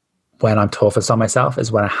when I'm toughest on myself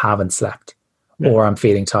is when I haven't slept or I'm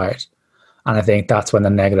feeling tired. And I think that's when the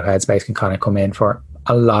negative headspace can kind of come in for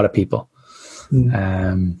a lot of people.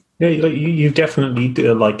 Yeah, you definitely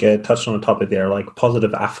touched on a topic there, like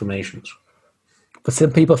positive affirmations. But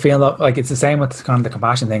some people feel that, like, it's the same with kind of the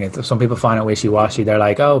compassion thing. It's, some people find it wishy-washy. They're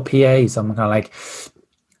like, oh, PA. So I'm kind of like,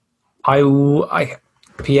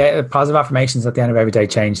 PA, positive affirmations at the end of every day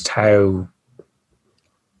changed how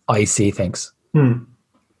I see things.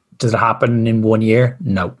 Does it happen in 1 year?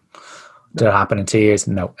 No. Did it happen in 2 years?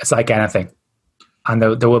 No. It's like anything. And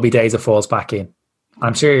there will be days it falls back in.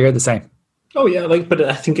 I'm sure you're the same. Oh yeah, but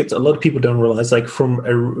I think it's a lot of people don't realize, like, from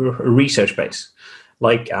a research base,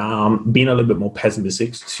 like being a little bit more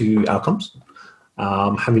pessimistic to outcomes,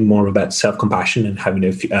 having more about self-compassion and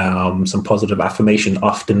having some positive affirmation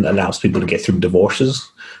often allows people to get through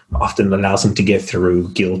divorces, often allows them to get through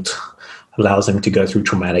guilt, allows them to go through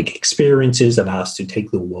traumatic experiences, allows to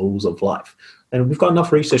take the woes of life. And we've got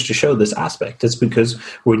enough research to show this aspect. It's because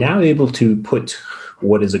we're now able to put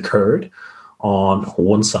what has occurred on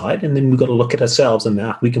one side, and then we've got to look at ourselves, and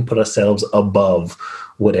now we can put ourselves above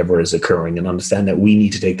whatever is occurring and understand that we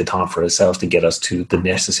need to take the time for ourselves to get us to the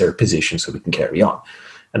necessary position so we can carry on.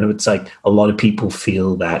 And it's like a lot of people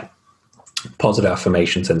feel that positive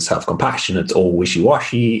affirmations and self-compassion, it's all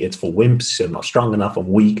wishy-washy, it's for wimps, I'm not strong enough, I'm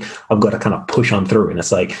weak, I've got to kind of push on through. And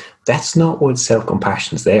it's like, that's not what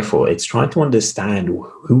self-compassion is there for. It's trying to understand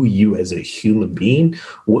who you as a human being,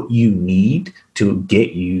 what you need to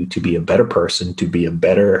get you to be a better person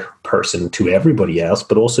to everybody else,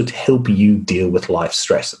 but also to help you deal with life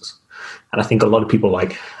stresses. And I think a lot of people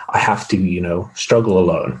like, I have to, struggle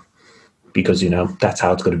alone, because, that's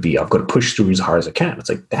how it's going to be. I've got to push through as hard as I can. It's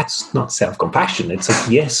like, that's not self-compassion. It's like,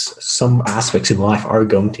 yes, some aspects in life are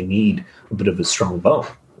going to need a bit of a strong bone,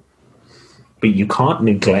 but you can't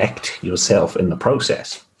neglect yourself in the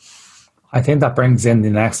process. I think that brings in the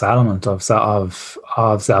next element of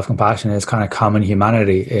self-compassion is kind of common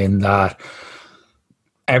humanity, in that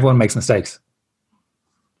everyone makes mistakes,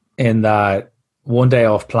 in that one day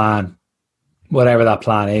off plan, whatever that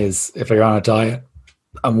plan is, if you're on a diet,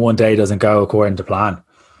 and one day doesn't go according to plan,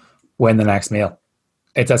 win the next meal.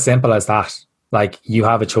 It's as simple as that. Like, you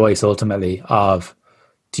have a choice ultimately of,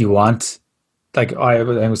 do you want, like, I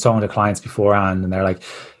was talking to clients beforehand and they're like,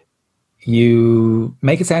 you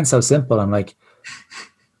make it sound so simple. I'm like,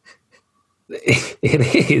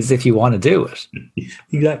 it is if you want to do it.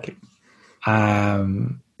 Exactly.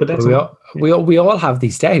 But that's we all have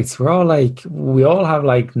these days. We all have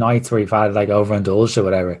like nights where you've had like overindulged or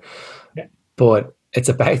whatever. Yeah. But it's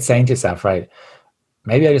about saying to yourself, right,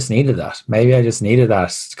 maybe I just needed that. Maybe I just needed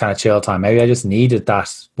that kind of chill time. Maybe I just needed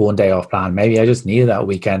that one day off plan. Maybe I just needed that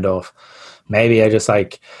weekend off. Maybe I just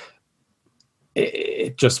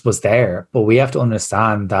it just was there. But we have to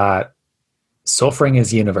understand that suffering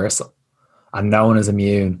is universal and no one is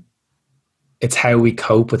immune. It's how we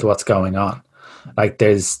cope with what's going on. Like,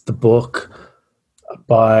 there's the book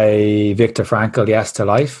by Viktor Frankl, Yes to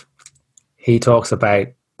Life. He talks about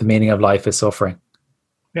the meaning of life is suffering.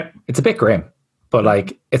 Yeah. It's a bit grim, but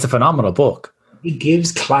like, it's a phenomenal book. it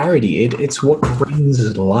gives clarity. It's what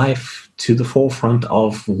brings life to the forefront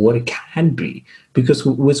of what it can be. Because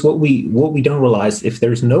with what we don't realize, if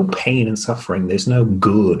there's no pain and suffering, there's no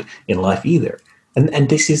good in life either. And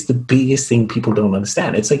this is the biggest thing people don't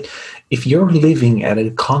understand. It's like if you're living at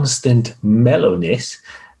a constant mellowness,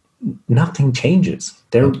 nothing changes.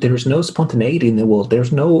 There's no spontaneity in the world.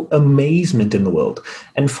 There's no amazement in the world.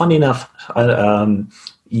 And funny enough,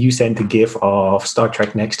 you sent a GIF of Star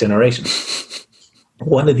Trek Next Generation.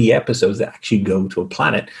 One of the episodes that actually go to a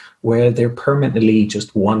planet where they're permanently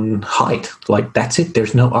just one height. Like that's it.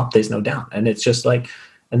 There's no up, there's no down. And it's just like,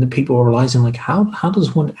 and the people are realizing like, how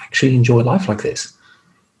does one actually enjoy life like this?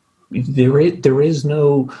 There is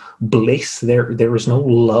no bliss. There is no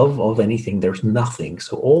love of anything. There's nothing.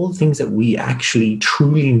 So all the things that we actually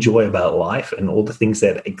truly enjoy about life and all the things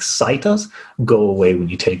that excite us go away when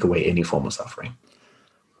you take away any form of suffering.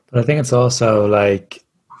 But I think it's also like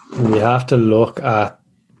we have to look at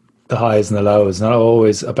the highs and the lows. It's not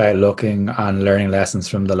always about looking and learning lessons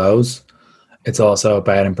from the lows. It's also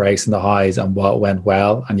about embracing the highs and what went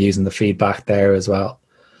well and using the feedback there as well.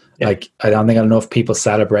 Yeah. Like, I don't think enough people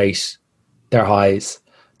celebrate their highs.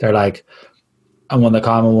 They're like, and one of the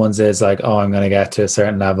common ones is like, oh, I'm going to get to a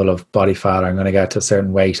certain level of body fat, or I'm going to get to a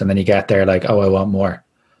certain weight. And then you get there like, oh, I want more.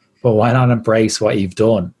 But why not embrace what you've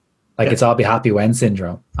done? Like, it's all be happy when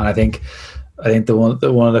syndrome. And I think one of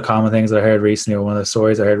the common things that I heard recently, or one of the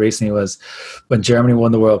stories I heard recently, was when Germany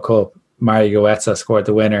won the World Cup, Mario Goetze scored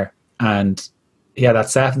the winner, and he had that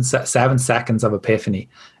 7 seconds of epiphany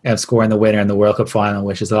of scoring the winner in the World Cup final,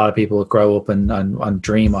 which is a lot of people grow up and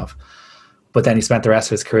dream of. But then he spent the rest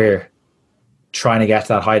of his career trying to get to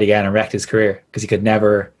that height again and wrecked his career because he could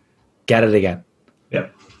never get it again. Yeah.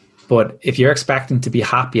 But if you're expecting to be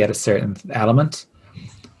happy at a certain element,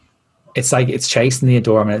 it's like it's chasing the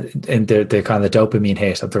endorphin and the kind of the dopamine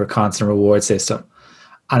hit of the constant reward system.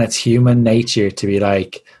 And it's human nature to be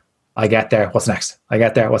like, I get there, what's next? I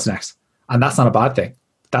get there, what's next? And that's not a bad thing.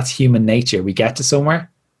 That's human nature. We get to somewhere,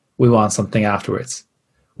 we want something afterwards.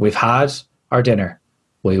 We've had our dinner,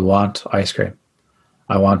 we want ice cream.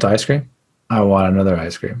 I want ice cream. I want another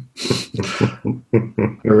ice cream.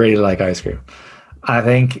 I really like ice cream. I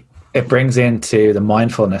think it brings into the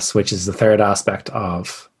mindfulness, which is the third aspect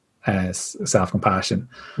of self-compassion.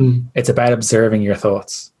 It's about observing your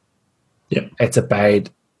thoughts. Yeah. It's about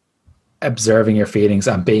observing your feelings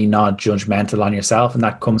and being non-judgmental on yourself. And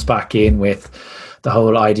that comes back in with the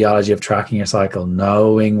whole ideology of tracking your cycle,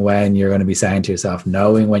 knowing when you're going to be saying to yourself,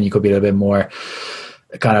 knowing when you could be a little bit more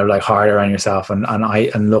kind of like harder on yourself,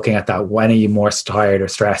 and looking at that. When are you more tired or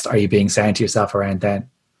stressed? Are you being saying to yourself around then?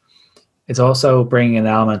 It's also bringing an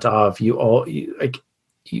element of you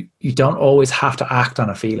don't always have to act on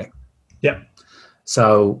a feeling. Yeah.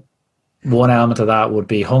 So one element of that would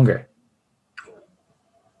be hunger.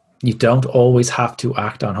 You don't always have to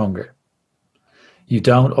act on hunger. You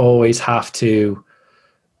don't always have to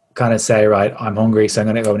kind of say, right, I'm hungry, so I'm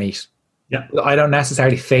going to go and eat. Yeah. I don't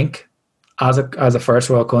necessarily think as a first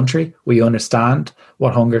world country, we understand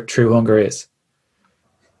what true hunger is.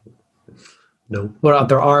 No. But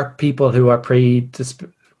there are people who are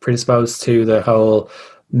predisposed to the whole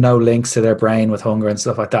no links to their brain with hunger and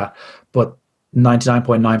stuff like that. But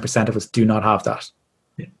 99.9% of us do not have that.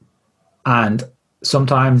 Yeah. And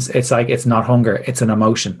sometimes it's like, it's not hunger, it's an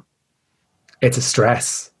emotion. It's a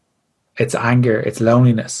stress. It's anger. It's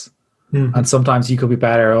loneliness. And sometimes you could be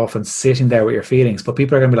better off and sitting there with your feelings. But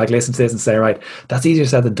people are going to be like, listen to this and say, right, that's easier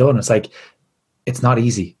said than done. It's like, it's not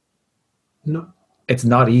easy. No. It's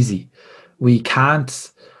not easy. We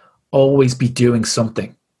can't always be doing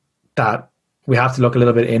something. That we have to look a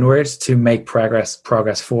little bit inward to make progress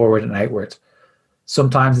forward and outward.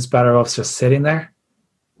 Sometimes it's better off just sitting there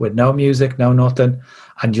with no music, no nothing.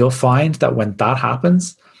 And you'll find that when that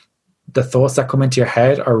happens, the thoughts that come into your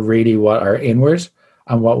head are really what are inward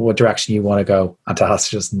and what direction you want to go. And that's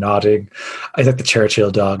just nodding. I like the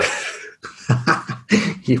Churchill dog.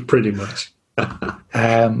 You pretty much. But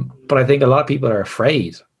I think a lot of people are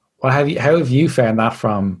afraid. How have you found that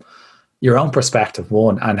from your own perspective,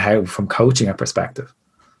 one, and how from coaching a perspective?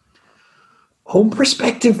 Home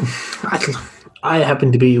perspective, I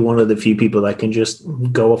happen to be one of the few people that can just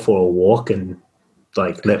go for a walk and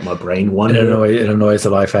like let my brain wander. It annoys the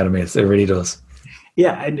life out of me. It really does.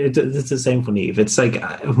 Yeah, and it's the same for Neve. It's like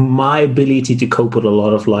my ability to cope with a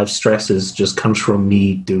lot of life stresses just comes from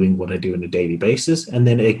me doing what I do on a daily basis and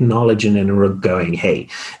then acknowledging and going, hey,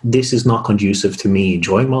 this is not conducive to me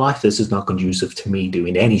enjoying my life. This is not conducive to me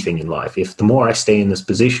doing anything in life. If the more I stay in this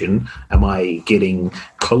position, am I getting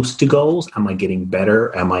close to goals? Am I getting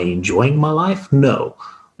better? Am I enjoying my life? No.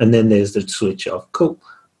 And then there's the switch of, cool,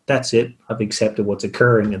 that's it. I've accepted what's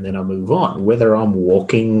occurring, and then I move on. Whether I'm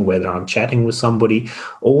walking, whether I'm chatting with somebody,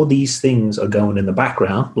 all these things are going in the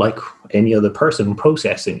background like any other person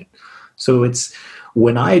processing it. So it's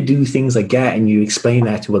when I do things like that and you explain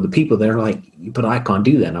that to other people, they're like, but I can't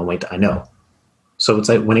do that. And I went, I know. So it's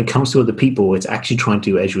like when it comes to other people, it's actually trying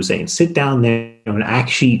to, as you were saying, sit down there and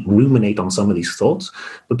actually ruminate on some of these thoughts.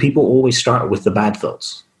 But people always start with the bad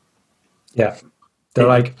thoughts. Yeah.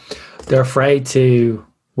 They're afraid to,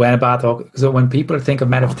 when a bad thought, so when people think of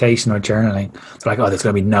meditation or journaling, they're like, oh, there's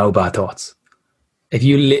going to be no bad thoughts. If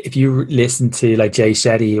you listen to like Jay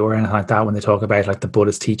Shetty or anything like that, when they talk about like the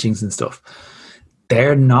Buddhist teachings and stuff,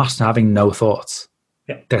 they're not having no thoughts.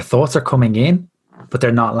 Yeah. Their thoughts are coming in, but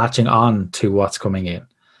they're not latching on to what's coming in.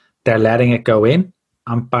 They're letting it go in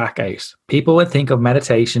and back out. People would think of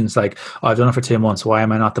meditations like, oh, I've done it for 2 months. Why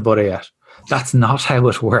am I not the Buddha yet? That's not how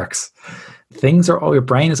it works. Your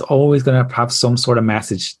brain is always going to have some sort of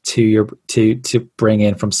message to bring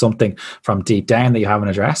in from something from deep down that you haven't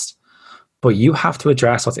addressed. But you have to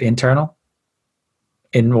address what's internal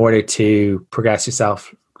in order to progress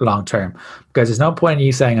yourself long term. Because there's no point in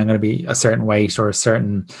you saying I'm going to be a certain weight or a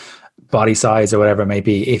certain body size or whatever it may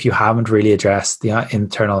be if you haven't really addressed the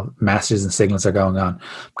internal messages and signals that are going on.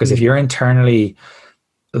 Because if you're internally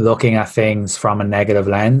looking at things from a negative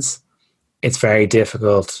lens, it's very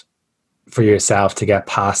difficult for yourself to get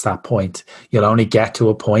past that point. You'll only get to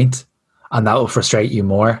a point and that will frustrate you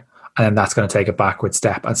more. And then that's going to take a backward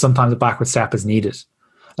step. And sometimes a backward step is needed.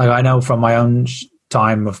 Like I know from my own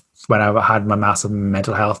time of when I had my massive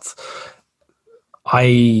mental health,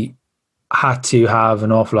 I had to have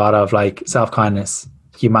an awful lot of like self-kindness,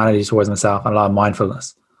 humanity towards myself, and a lot of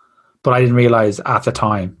mindfulness. But I didn't realize at the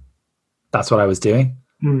time that's what I was doing.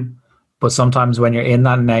 But sometimes when you're in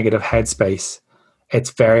that negative headspace,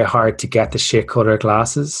 it's very hard to get the shit color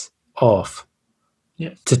glasses off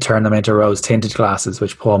to turn them into rose tinted glasses,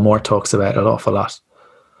 which Paul Moore talks about an awful lot.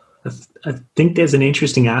 I think there's an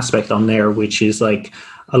interesting aspect on there, which is like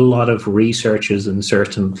a lot of researchers and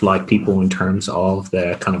certain like people in terms of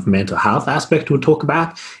the kind of mental health aspect would talk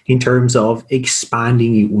about in terms of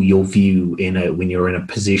expanding your view when you're in a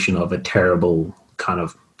position of a terrible kind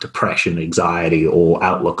of depression, anxiety, or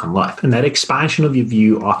outlook on life. And that expansion of your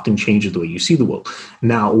view often changes the way you see the world.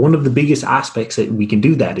 Now, one of the biggest aspects that we can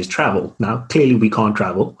do that is travel. Now, clearly we can't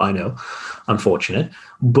travel, I know, unfortunate,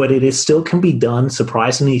 but it is still can be done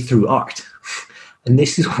surprisingly through art. And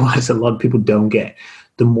this is what a lot of people don't get.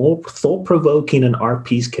 The more thought-provoking an art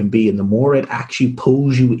piece can be, and the more it actually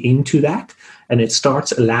pulls you into that, and it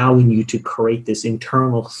starts allowing you to create this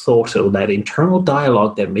internal thought or that internal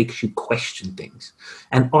dialogue that makes you question things.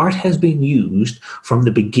 And art has been used from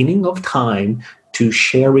the beginning of time to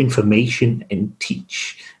share information and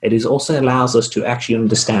teach. It is also allows us to actually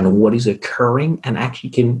understand what is occurring and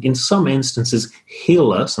actually can, in some instances,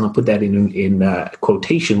 heal us. And I'll put that in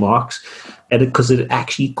quotation marks, because it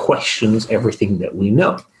actually questions everything that we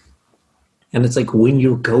know. And it's like when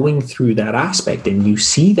you're going through that aspect and you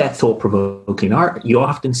see that thought-provoking art, you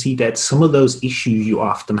often see that some of those issues you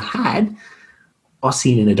often had are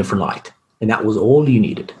seen in a different light. And that was all you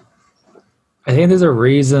needed. I think there's a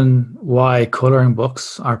reason why colouring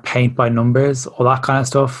books or paint by numbers, all that kind of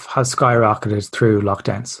stuff has skyrocketed through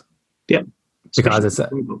lockdowns. Yeah. Because it's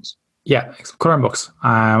colouring books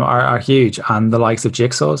are huge, and the likes of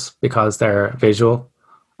jigsaws because they're visual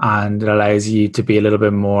and it allows you to be a little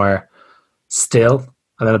bit more still,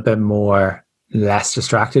 a little bit more less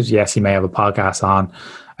distracted. Yes, you may have a podcast on,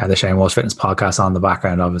 the Shane Walsh Fitness podcast on the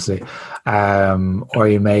background, obviously, or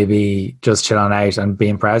you may be just chilling out and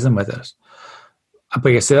being present with it. But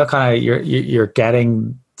you're still kind of you're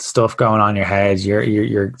getting stuff going on in your head.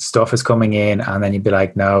 Your stuff is coming in, and then you'd be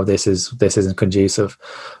like, no, this isn't conducive.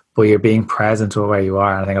 But you're being present to where you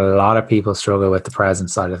are. And I think a lot of people struggle with the present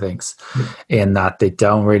side of things, in that they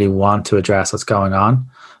don't really want to address what's going on.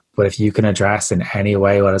 But if you can address in any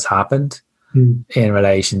way what has happened in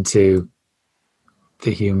relation to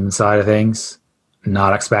the human side of things,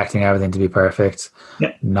 not expecting everything to be perfect,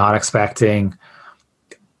 not expecting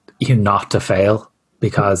you not to fail,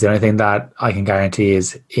 because the only thing that I can guarantee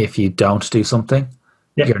is if you don't do something,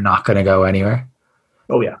 you're not going to go anywhere.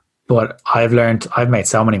 Oh, yeah. But I've made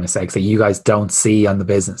so many mistakes that you guys don't see on the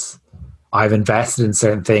business. I've invested in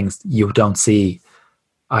certain things you don't see.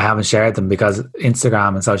 I haven't shared them because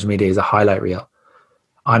Instagram and social media is a highlight reel.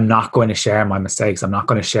 I'm not going to share my mistakes. I'm not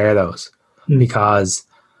going to share those because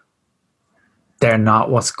they're not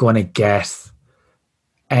what's going to get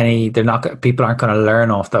people aren't going to learn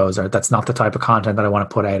off those, or that's not the type of content that I want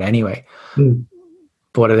to put out anyway.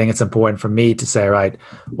 But I think it's important for me to say, right,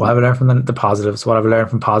 what have I learned from the positives? What have I learned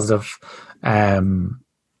from positive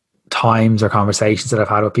times or conversations that I've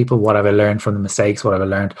had with people, what have I learned from the mistakes, what have I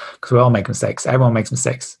learned? Because we all make mistakes. Everyone makes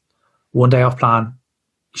mistakes. One day off plan,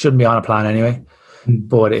 you shouldn't be on a plan anyway,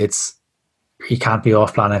 but you can't be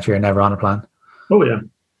off plan if you're never on a plan. Oh, yeah.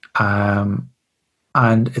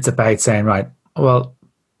 And it's about saying, right, well,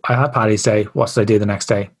 I had Paddy's Day. What did I do the next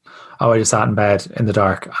day? Oh, I just sat in bed in the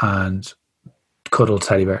dark and cuddled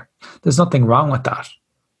teddy bear. There's nothing wrong with that.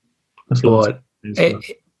 As long as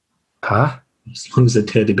the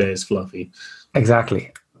teddy bear is fluffy.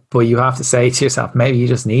 Exactly. But you have to say to yourself, maybe you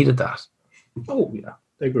just needed that. Oh, yeah.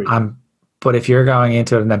 I agree. But if you're going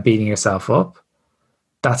into it and then beating yourself up,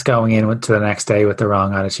 that's going into the next day with the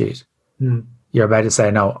wrong attitude. You're about to say,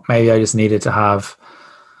 no, maybe I just needed to have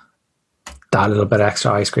that little bit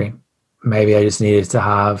extra ice cream. Maybe I just needed to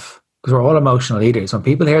have, because we're all emotional eaters. When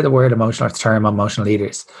people hear the word emotional, or the term emotional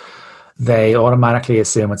eaters, they automatically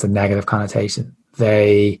assume it's a negative connotation.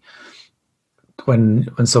 When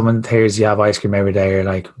someone hears you have ice cream every day, you're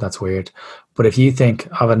like, that's weird. But if you think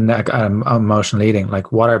of an emotional eating,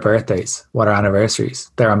 like what are birthdays? What are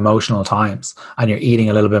anniversaries? They're emotional times, and you're eating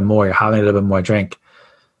a little bit more, you're having a little bit more drink.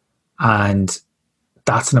 And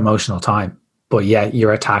that's an emotional time. But yet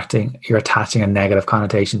you're attaching a negative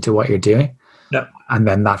connotation to what you're doing. Yep. And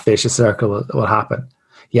then that vicious circle will happen.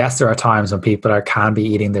 Yes, there are times when people can be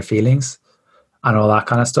eating their feelings and all that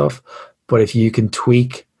kind of stuff. But if you can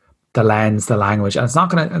tweak the lens, the language, and it's not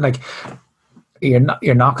going to, like,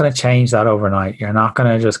 you're not going to change that overnight. You're not going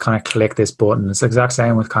to just kind of click this button. It's the exact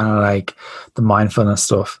same with kind of like the mindfulness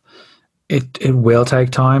stuff. It will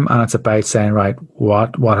take time, and it's about saying, right,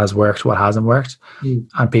 what has worked, what hasn't worked.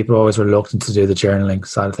 And people are always reluctant to do the journaling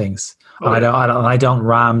side of things. And I don't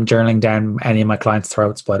ram journaling down any of my clients'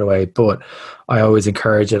 throats, by the way, but I always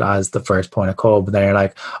encourage it as the first point of call. But then you're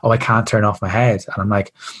like, oh, I can't turn off my head. And I'm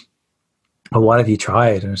like, well, what have you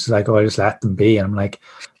tried? And it's like, oh, I just let them be. And I'm like,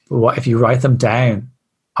 what if you write them down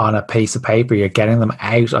on a piece of paper, you're getting them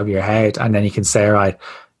out of your head, and then you can say, right,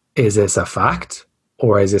 is this a fact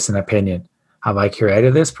or is this an opinion? Have I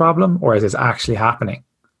created this problem or is this actually happening?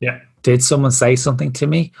 Yeah. Did someone say something to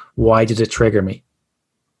me? Why did it trigger me?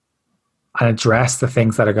 And address the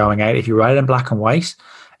things that are going out. If you write it in black and white,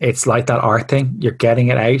 it's like that art thing. You're getting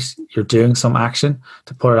it out. You're doing some action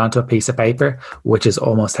to put it onto a piece of paper, which is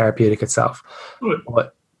almost therapeutic itself.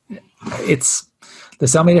 But there's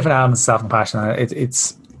so many different elements of self-compassion.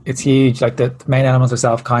 It's huge. Like the main elements are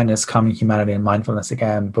self-kindness, common humanity, and mindfulness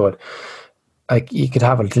again. But like you could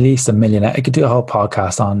have at least a million. I could do a whole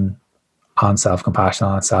podcast on self-compassion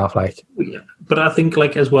on itself. Like, yeah. But I think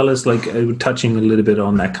like as well as like touching a little bit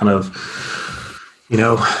on that kind of,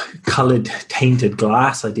 colored tainted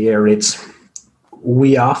glass idea.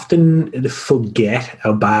 We often forget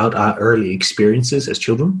about our early experiences as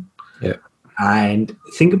children. Yeah. And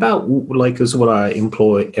think about, like, this is what I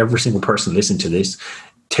employ every single person listen to this.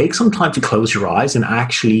 Take some time to close your eyes and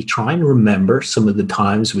actually try and remember some of the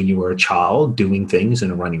times when you were a child doing things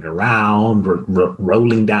and running around,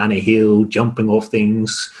 rolling down a hill, jumping off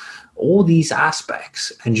things, all these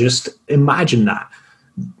aspects. And just imagine that.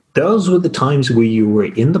 Those were the times where you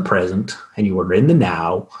were in the present and you were in the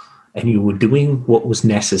now and you were doing what was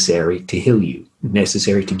necessary to heal you,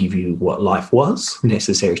 necessary to give you what life was,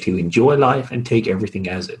 necessary to enjoy life and take everything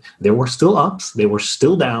as it. There were still ups, there were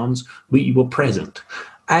still downs, but you were present.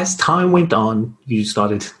 As time went on, you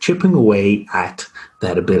started chipping away at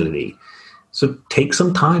that ability. So take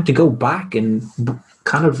some time to go back and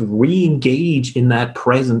kind of re-engage in that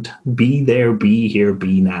present, be there, be here,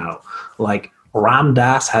 be now. Like Ram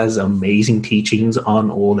Dass has amazing teachings on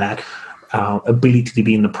all that ability to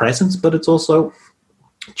be in the presence, but it's also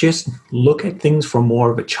just look at things from more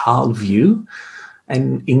of a child view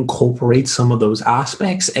and incorporate some of those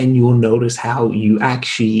aspects, and you'll notice how you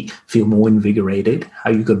actually feel more invigorated, how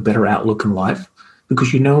you got a better outlook in life,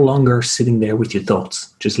 because you're no longer sitting there with your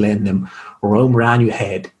thoughts, just letting them roam around your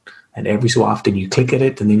head. And every so often you click at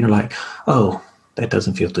it, and then you're like, oh, that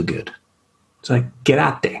doesn't feel too good. It's like, get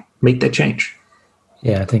out there, make that change.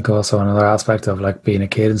 Yeah, I think also another aspect of like being a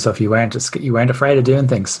kid and stuff, you weren't afraid of doing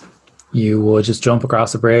things. You would just jump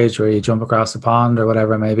across the bridge or you jump across the pond or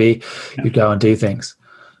whatever it may be. Yeah. You'd go and do things.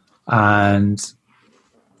 And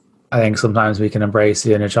I think sometimes we can embrace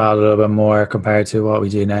the inner child a little bit more compared to what we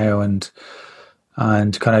do now, and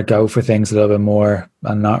kind of go for things a little bit more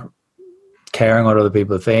and not caring what other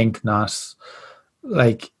people think. Not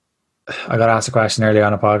like, I got asked a question earlier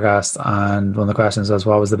on a podcast, and one of the questions was,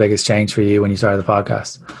 what was the biggest change for you when you started the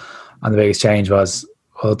podcast? And the biggest change was,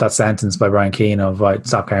 well, that sentence by Brian Keane of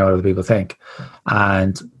stop caring what other people think.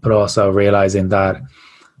 But also realizing that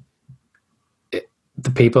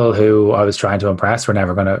the people who I was trying to impress were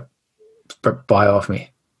never going to buy off me.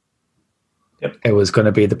 Yep. It was going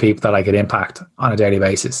to be the people that I could impact on a daily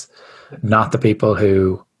basis, not the people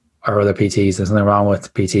who are other PTs. There's nothing wrong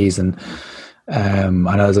with PTs, and I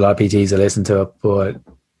know there's a lot of PTs that listen to it, but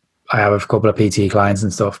I have a couple of PT clients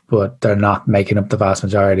and stuff, but they're not making up the vast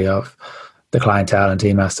majority of the clientele and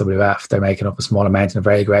Team SWF. They're making up a small amount, and I'm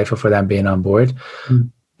very grateful for them being on board.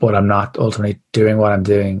 But I'm not ultimately doing what I'm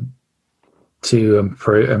doing to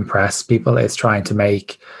impress people. It's trying to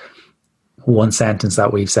make one sentence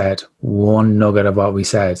that we've said, one nugget of what we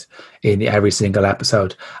said in every single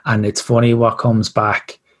episode. And it's funny what comes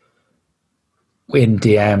back in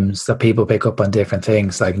DMs that people pick up on different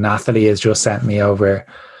things. Like Natalie has just sent me over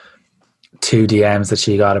 2 DMs that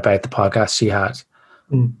she got about the podcast she had.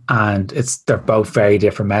 And they're both very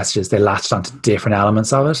different messages. They latched onto different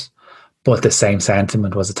elements of it, but the same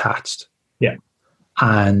sentiment was attached. Yeah.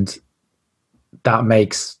 And that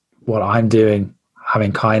makes what I'm doing,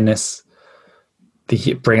 having kindness,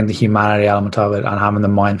 bringing the humanity element of it, and having the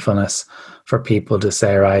mindfulness for people to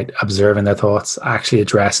say, right, observing their thoughts, actually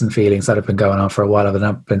addressing feelings that have been going on for a while that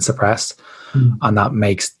have been suppressed. And that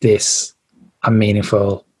makes this a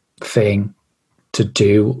meaningful thing to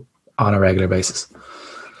do on a regular basis.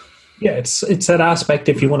 Yeah, it's that aspect.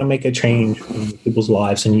 If you want to make a change in people's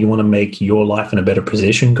lives and you want to make your life in a better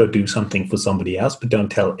position, go do something for somebody else, but don't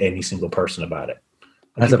tell any single person about it.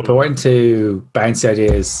 And it's important to bounce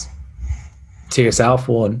ideas to yourself.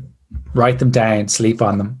 One, write them down, sleep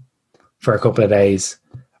on them for a couple of days,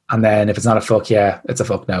 and then if it's not a fuck yeah, it's a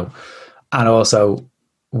fuck no. And also,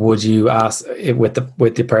 would you ask with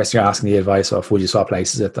the person you're asking the advice of, would you swap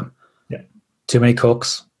places with them? Yeah. Too many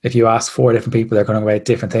cooks. If you ask 4 different people, they're going to write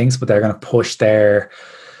different things, but they're going to push they're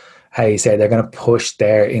going to push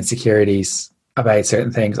their insecurities about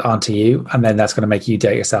certain things onto you, and then that's going to make you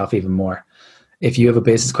doubt yourself even more. If you have a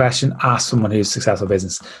business question, ask someone who's successful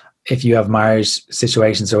business. If you have marriage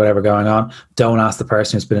situations or whatever going on, don't ask the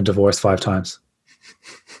person who's been in divorce 5 times.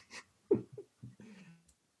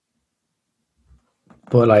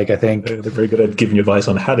 But like, I think they're very good at giving you advice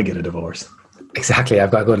on how to get a divorce. Exactly.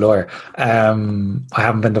 I've got a good lawyer. I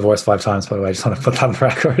haven't been divorced 5 times, by the way. I just want to put that on the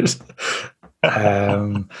record.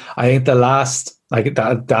 I think the last, like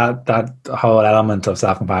that whole element of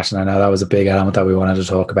self-compassion, I know that was a big element that we wanted to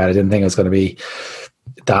talk about. I didn't think it was going to be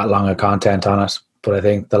that long of content on it. But I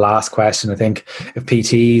think the last question, I think if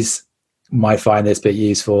PTs might find this bit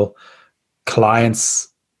useful, clients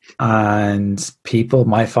and people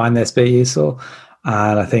might find this bit useful.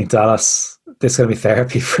 And I think Dallas, this is going to be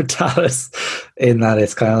therapy for Dallas, in that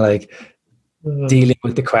it's kind of like dealing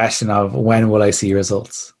with the question of when will I see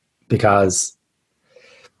results? Because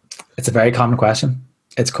it's a very common question.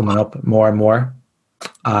 It's coming up more and more.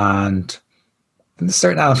 And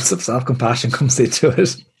certain elements of self-compassion comes into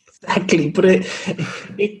it. Exactly. But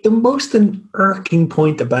the most irking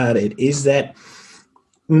point about it is that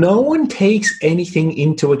no one takes anything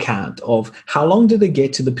into account of how long did they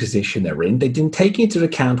get to the position they're in. They didn't take into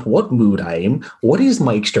account what mood I am, what is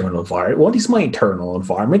my external environment, what is my internal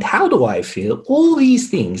environment, how do I feel, all these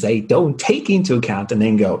things they don't take into account and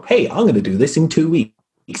then go, hey, I'm going to do this in 2 weeks.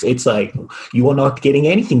 It's like you are not getting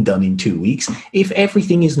anything done in 2 weeks if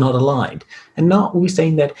everything is not aligned. And not we're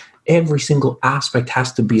saying that every single aspect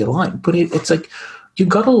has to be aligned, but it's like you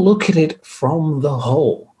got to look at it from the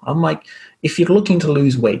whole. I'm like, if you're looking to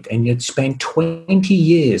lose weight and you'd spend 20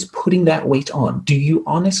 years putting that weight on, do you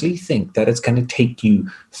honestly think that it's going to take you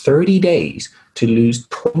 30 days to lose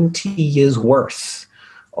 20 years worth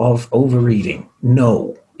of overeating?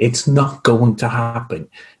 No, it's not going to happen.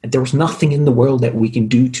 And there's nothing in the world that we can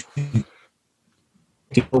do to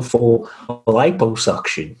go for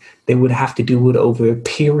liposuction. They would have to do it over a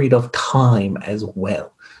period of time as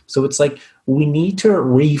well. So it's like we need to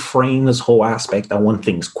reframe this whole aspect. I want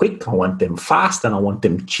things quick, I want them fast, and I want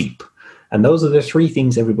them cheap. And those are the 3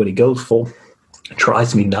 things everybody goes for. It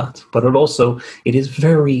drives me nuts. But it is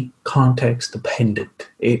very context dependent.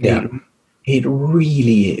 It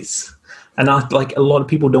really is. And a lot of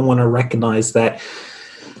people don't want to recognize that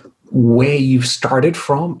where you've started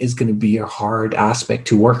from is going to be a hard aspect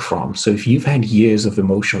to work from. So if you've had years of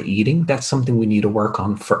emotional eating, that's something we need to work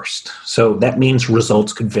on first. So that means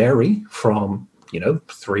results could vary from,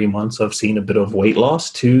 3 months of seeing a bit of weight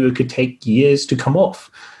loss to it could take years to come off.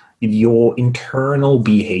 Your internal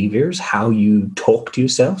behaviors, how you talk to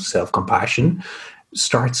yourself, self-compassion,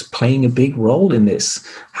 starts playing a big role in this.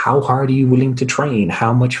 How hard are you willing to train?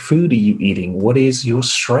 How much food are you eating? What is your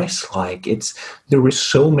stress like? There are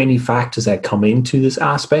so many factors that come into this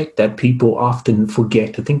aspect that people often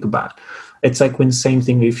forget to think about. It's like when the same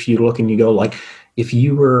thing, if you look and you go like, if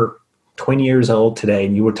you were 20 years old today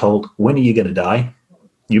and you were told, when are you going to die?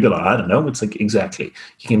 You'd be like, I don't know. It's like, exactly.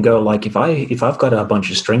 You can go like, if I've got a bunch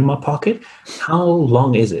of string in my pocket, how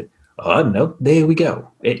long is it? Oh, I don't know. There we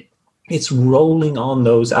go. It's rolling on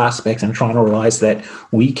those aspects and trying to realize that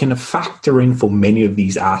we can factor in for many of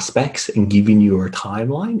these aspects, and giving you a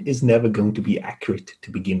timeline is never going to be accurate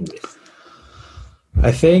to begin with.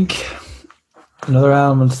 I think another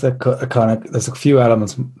element that kind of, there's a few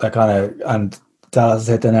elements that kind of, and Dallas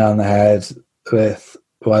hit the nail on the head with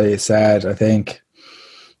what he said. I think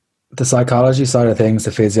the psychology side of things,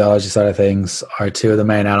 the physiology side of things are two of the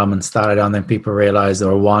main elements that I don't think people realize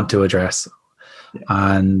or want to address. Yeah.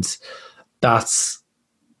 And that's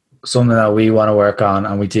something that we want to work on,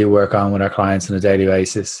 and we do work on with our clients on a daily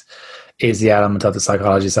basis, is the element of the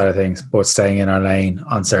psychology side of things, but staying in our lane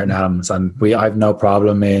on certain elements. And I have no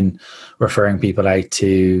problem in referring people out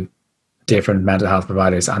to different mental health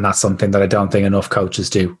providers. And that's something that I don't think enough coaches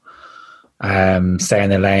do. Stay in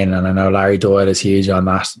their lane. And I know Larry Doyle is huge on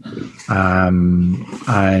that.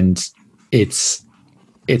 And it's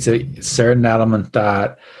a certain element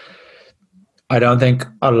that I don't think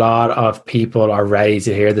a lot of people are ready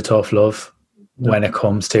to hear the tough love. When it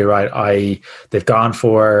comes to, right, they've gone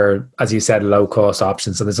for, as you said, low cost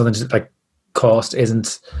options. So there's something just like cost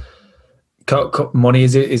isn't, money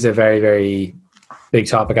is a very, very big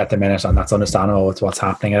topic at the minute, and that's understandable with what's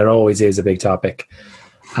happening. And it always is a big topic,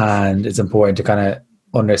 and it's important to kind of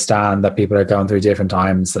understand that people are going through different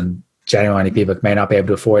times, and genuinely people may not be able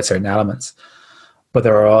to afford certain elements. But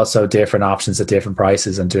there are also different options at different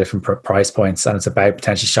prices and different price points. And it's about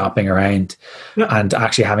potentially shopping around and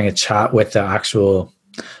actually having a chat with the actual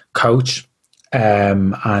coach,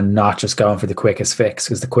 and not just going for the quickest fix,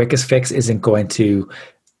 because the quickest fix isn't going to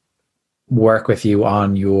work with you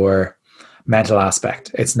on your mental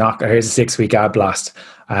aspect. It's not, here's a 6-week ab blast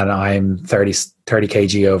and I'm 30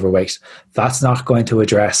 kg overweight. That's not going to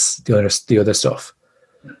address the other stuff.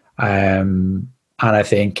 And I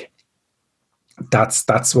think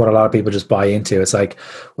that's what a lot of people just buy into. It's like,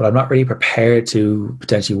 well, I'm not really prepared to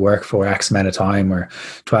potentially work for X amount of time, or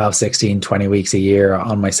 12, 16, 20 weeks a year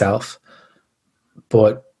on myself.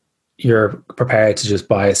 But you're prepared to just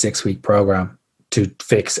buy a 6-week program to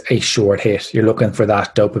fix a short hit. You're looking for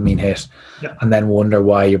that dopamine hit, and then wonder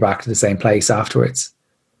why you're back to the same place afterwards.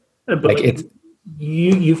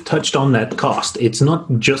 You've touched on that cost. It's not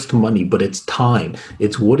just money, but it's time.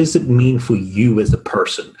 It's what does it mean for you as a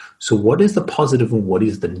person? So what is the positive and what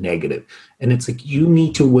is the negative? And it's like, you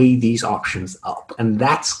need to weigh these options up, and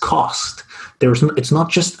that's cost. It's not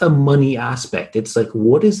just a money aspect. It's like,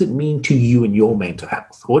 what does it mean to you and your mental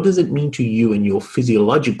health? What does it mean to you and your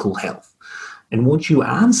physiological health? And once you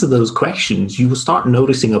answer those questions, you will start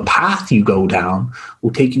noticing a path you go down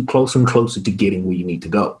will take you closer and closer to getting where you need to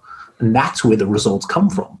go. And that's where the results come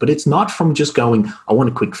from. But it's not from just going, I want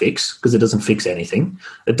a quick fix, because it doesn't fix anything.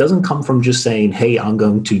 It doesn't come from just saying, hey, I'm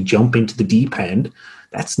going to jump into the deep end.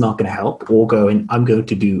 That's not going to help. Or going, I'm going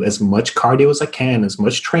to do as much cardio as I can, as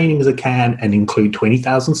much training as I can, and include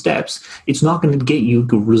 20,000 steps. It's not going to get you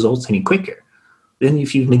good results any quicker. Then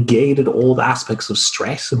if you've negated all the aspects of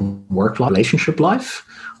stress and work life, relationship life,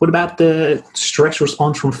 what about the stress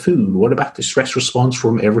response from food? What about the stress response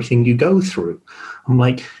from everything you go through? I'm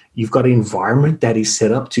like, you've got an environment that is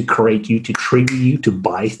set up to create you, to trigger you to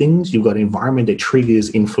buy things. You've got an environment that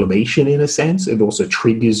triggers inflammation in a sense. It also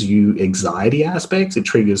triggers you anxiety aspects. It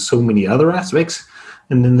triggers so many other aspects.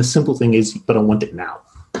 And then the simple thing is, but I want it now.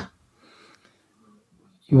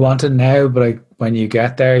 You want it now, but when you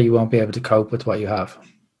get there, you won't be able to cope with what you have.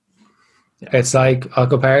 Yeah. It's like, I'll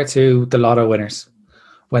compare it to the lotto winners.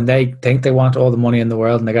 When they think they want all the money in the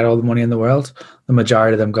world and they get all the money in the world, the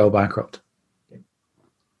majority of them go bankrupt.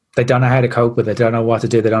 They don't know how to cope with it. They don't know what to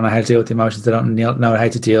do. They don't know how to deal with the emotions. They don't know how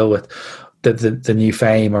to deal with the new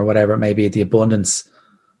fame or whatever it may be, the abundance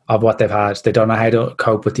of what they've had. They don't know how to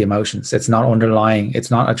cope with the emotions. It's not underlying. It's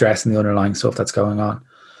not addressing the underlying stuff that's going on,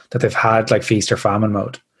 that they've had like feast or famine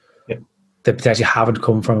mode. Yeah. They potentially haven't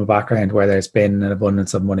come from a background where there's been an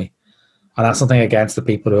abundance of money. And that's something against the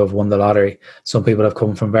people who have won the lottery. Some people have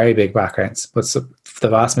come from very big backgrounds, but the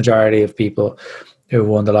vast majority of people who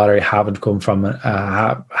won the lottery haven't come from an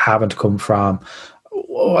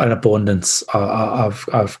abundance of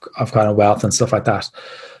kind of wealth and stuff like that.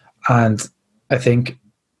 And I think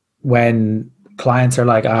when clients are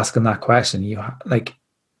like asking that question,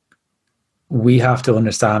 we have to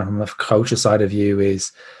understand from a coach's side of view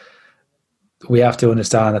is we have to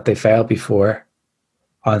understand that they failed before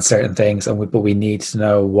on certain things, but we need to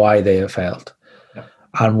know why they have failed. Yeah.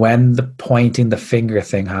 And when the pointing the finger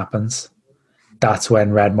thing happens, that's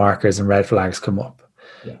when red markers and red flags come up.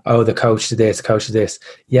 Yeah. Oh, the coach did this, coach did this.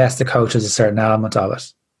 Yes, the coach has a certain element of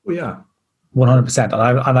it. Well, yeah.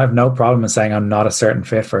 100%. And I've no problem in saying I'm not a certain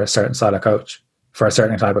fit for a certain style of coach, for a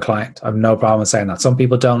certain type of client. I've no problem in saying that. Some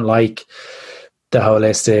people don't like the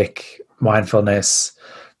holistic mindfulness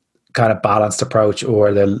kind of balanced approach,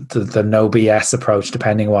 or the no BS approach,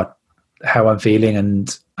 depending what how I'm feeling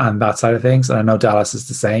and that side of things. And I know Dallas is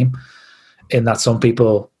the same, in that some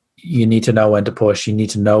people, you need to know when to push, you need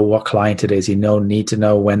to know what client it is, need to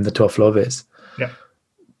know when the tough love is. Yeah.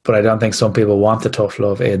 But I don't think some people want the tough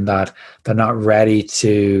love, in that they're not ready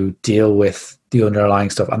to deal with the underlying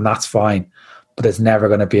stuff, and that's fine. But there's never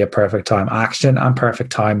going to be a perfect time. Action and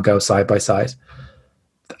perfect time go side by side.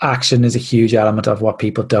 Action is a huge element of what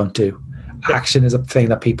people don't do. Yeah. Action is a thing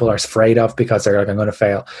that people are afraid of, because they're like, I'm going to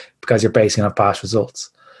fail, because you're basing it on past results.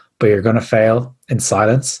 But you're going to fail in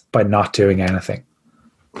silence by not doing anything.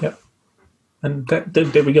 Yeah. And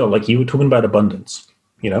there we go. Like you were talking about abundance.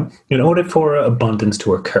 In order for abundance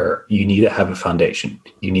to occur, you need to have a foundation.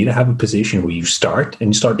 You need to have a position where you start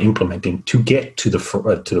implementing to get to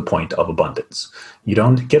the point of abundance. You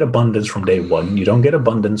don't get abundance from day one. You don't get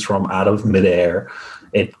abundance from out of midair.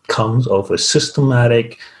 It comes of a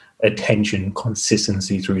systematic attention,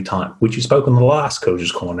 consistency through time, which you spoke on the last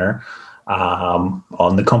Coach's Corner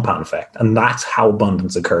on the compound effect, and that's how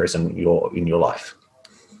abundance occurs in your life.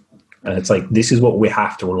 And it's like, this is what we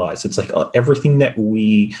have to realize. It's like everything that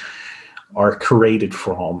we are created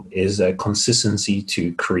from is a consistency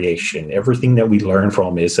to creation. Everything that we learn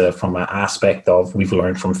from is from an aspect of, we've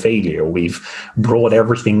learned from failure. We've brought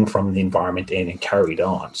everything from the environment in and carried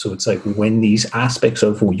on. So it's like, when these aspects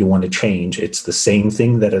of what you want to change, it's the same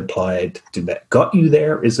thing that applied to that got you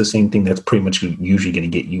there is the same thing that's pretty much usually going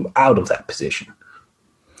to get you out of that position.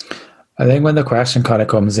 I think when the question kind of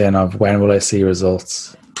comes in of when will I see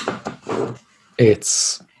results,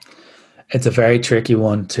 it's a very tricky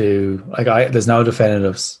one to, like, there's no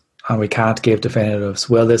definitives, and we can't give definitives.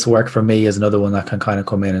 Will this work for me is another one that can kind of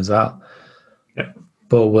come in as well. Yeah.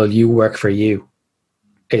 But will you work for you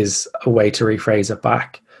is a way to rephrase it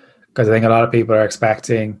back. Because I think a lot of people are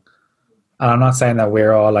expecting, and I'm not saying that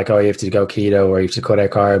we're all like, oh, you have to go keto, or you have to cut out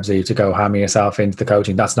carbs, or you have to go hammer yourself into the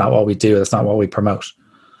coaching. That's not what we do. That's not what we promote.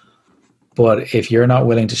 But if you're not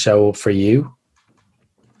willing to show up for you,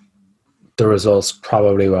 the results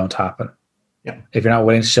probably won't happen. Yeah. If you're not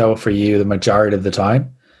willing to show up for you the majority of the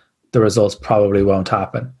time, the results probably won't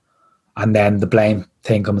happen. And then the blame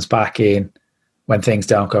thing comes back in when things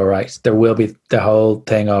don't go right. There will be the whole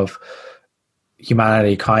thing of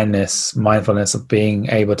humanity, kindness, mindfulness, of being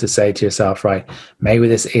able to say to yourself, right, maybe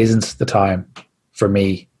this isn't the time for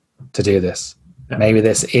me to do this. Yeah. Maybe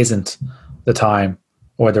this isn't the time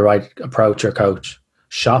or the right approach or coach.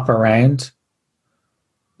 Shop around.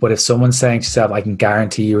 But if someone's saying to yourself, I can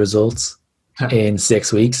guarantee you results in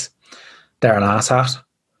 6 weeks, they're an asshat.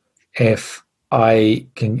 If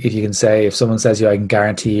someone says to you, I can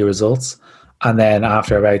guarantee you results, and then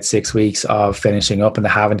after about 6 weeks of finishing up and they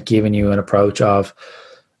haven't given you an approach of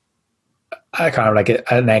a kind of like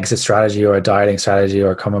an exit strategy or a dieting strategy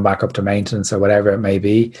or coming back up to maintenance or whatever it may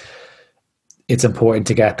be, it's important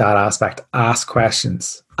to get that aspect. Ask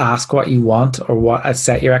questions. Ask what you want, or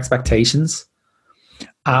set your expectations.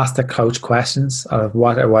 Ask the coach questions of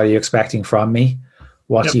what are you expecting from me?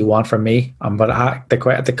 What do you want from me? But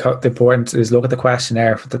the important is look at the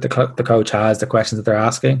questionnaire that the coach has, the questions that they're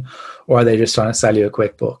asking, or are they just trying to sell you a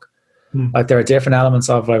quick book? Like, there are different elements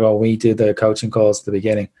of, like, when we do the coaching calls at the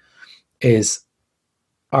beginning, is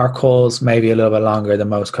our calls may be a little bit longer than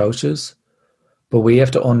most coaches, but we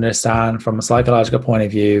have to understand from a psychological point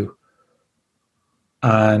of view,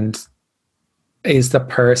 and is the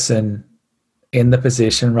person in the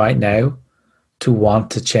position right now to want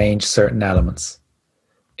to change certain elements.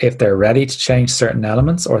 If they're ready to change certain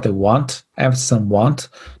elements, or they want, emphasis on want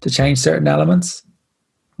to change certain elements,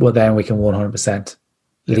 well, then we can 100%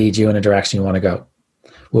 lead you in a direction you want to go.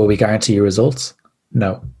 Will we guarantee you results?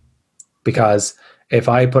 No. Because if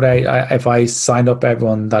I signed up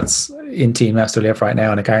everyone that's in Team Master Lift right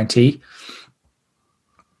now on a guarantee,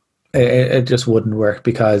 it just wouldn't work,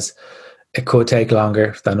 because it could take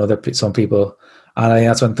longer than some people. And I think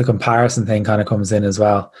that's when the comparison thing kind of comes in as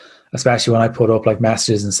well, especially when I put up like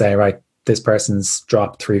messages and say, right, this person's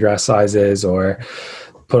dropped 3 dress sizes, or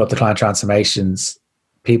put up the client transformations.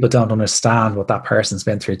 People don't understand what that person's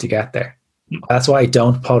been through to get there. That's why I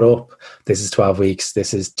don't put up, this is 12 weeks,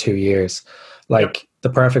 this is 2 years. Like, the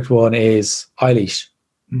perfect one is Eilish.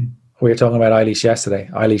 We were talking about Eilish yesterday.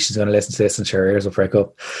 Eilish is going to listen to this and her ears will break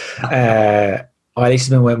up. Eilish has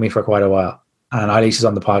been with me for quite a while, and Eilish is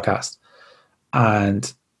on the podcast.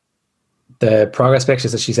 And the progress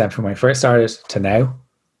pictures that she sent from when I first started to now,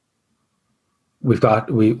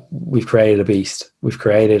 we've created a beast. We've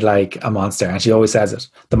created like a monster, and she always says it.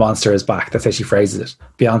 The monster is back. That's how she phrases it.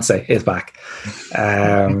 Beyonce is back.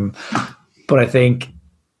 But I think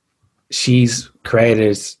she's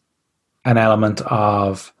created an element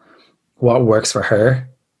of what works for her.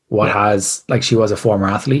 What has, like, she was a former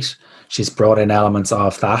athlete. She's brought in elements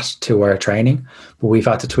of that to our training, but we've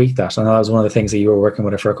had to tweak that. I know that was one of the things that you were working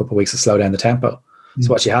with her for a couple of weeks to slow down the tempo. So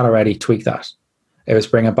what she had already tweaked that. It was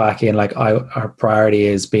bringing back in, like, our priority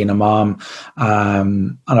is being a mom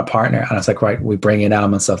and a partner. And it's like, right, we bring in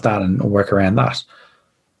elements of that and work around that.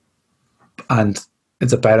 And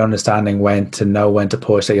it's about understanding when to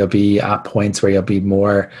push, that you'll be at points where you'll be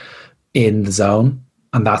more in the zone.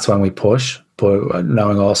 And that's when we push. But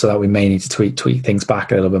knowing also that we may need to tweak things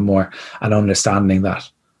back a little bit more, and understanding that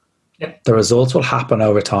the results will happen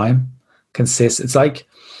over time. It's like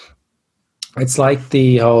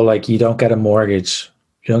the whole, like, you don't get a mortgage.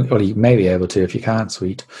 Well, you may be able to if you can't,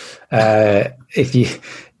 sweet. If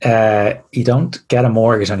you don't get a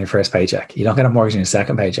mortgage on your first paycheck, you don't get a mortgage on your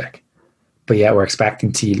second paycheck. But yet we're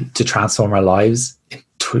expecting to transform our lives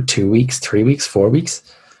in 2 weeks, 3 weeks, 4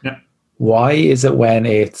 weeks. Yeah. Why is it when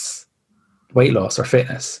it's weight loss or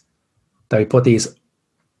fitness that we put these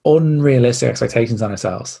unrealistic expectations on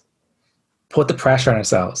ourselves, put the pressure on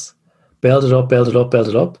ourselves, build it up,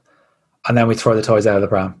 and then we throw the toys out of the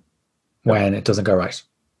pram when it doesn't go right?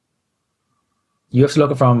 You have to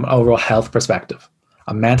look at it from an overall health perspective.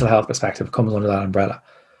 A mental health perspective comes under that umbrella.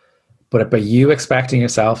 But by you expecting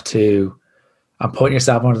yourself to, and putting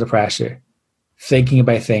yourself under the pressure, thinking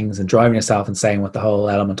about things and driving yourself insane with the whole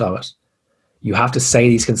element of it, you have to say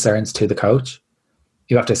these concerns to the coach.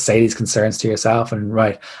 You have to say these concerns to yourself and,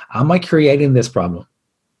 right, am I creating this problem?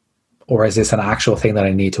 Or is this an actual thing that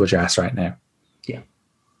I need to address right now? Yeah.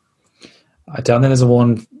 I don't think there's a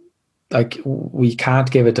one, like, we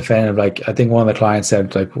can't give it definitive. Like, I think one of the clients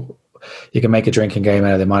said, like, you can make a drinking game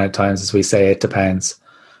out of the amount of times as we say it depends.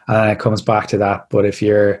 And then it comes back to that. But if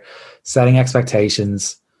you're setting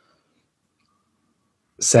expectations,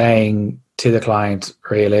 saying to the client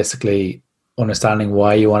realistically, understanding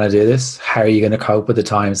why you want to do this, how are you going to cope with the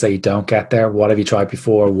times that you don't get there, what have you tried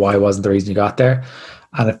before, why wasn't the reason you got there,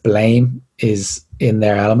 and if blame is in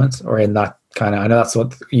their element or in that kind of, I know that's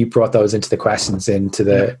what you brought those into the questions, into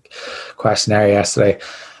the questionnaire yesterday,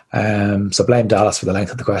 so blame Dallas for the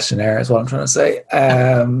length of the questionnaire is what I'm trying to say.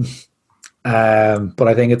 But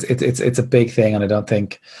I think it's a big thing, and I don't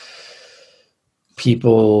think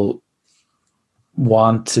people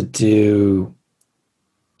want to do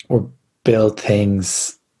or build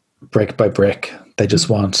things brick by brick. They just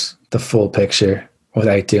want the full picture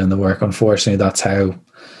without doing the work. Unfortunately, that's how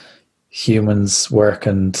humans work,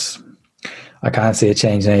 and I can't see it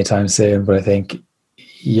changing anytime soon. But I think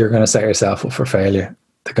you're going to set yourself up for failure.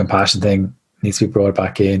 The compassion thing needs to be brought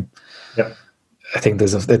back in. Yep. I think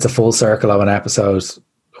it's a full circle of an episode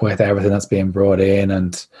with everything that's being brought in.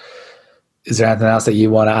 And is there anything else that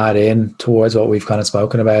you want to add in towards what we've kind of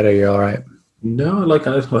spoken about? Or are you all right? No, like,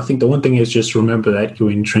 I think the one thing is just remember that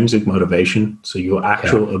your intrinsic motivation, so your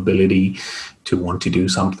actual ability to want to do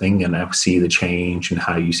something and see the change and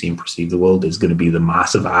how you see and perceive the world, is going to be the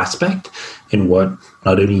massive aspect in what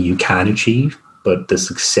not only you can achieve, but the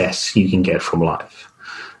success you can get from life.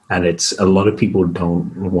 And it's, a lot of people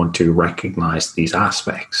don't want to recognize these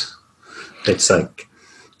aspects. It's like,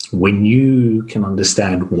 when you can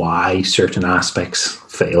understand why certain aspects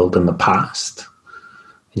failed in the past,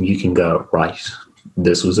 and you can go, right,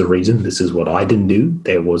 this was a reason, this is what I didn't do.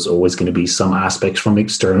 There was always going to be some aspects from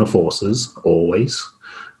external forces, always.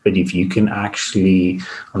 But if you can actually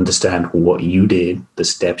understand what you did, the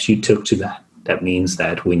steps you took to that, that means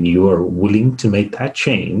that when you are willing to make that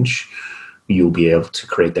change, you'll be able to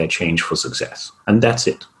create that change for success. And that's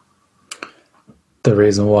it. The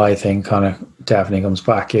reason why I think kind of definitely comes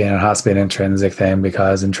back in, it has to be an intrinsic thing,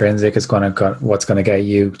 because intrinsic is what's going to get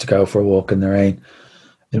you to go for a walk in the rain.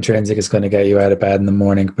 Intrinsic is going to get you out of bed in the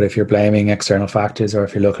morning. But if you're blaming external factors, or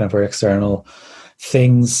if you're looking for external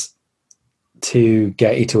things to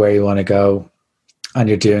get you to where you want to go, and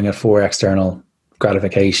you're doing it for external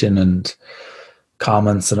gratification and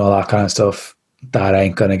comments and all that kind of stuff, that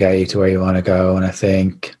ain't going to get you to where you want to go. And I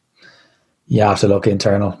think you have to look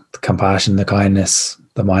internal, the compassion, the kindness,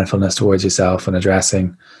 the mindfulness towards yourself, and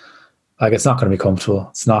addressing, like, it's not going to be comfortable.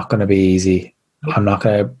 It's not going to be easy. I'm not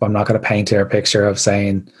going to paint a picture of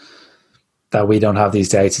saying that we don't have these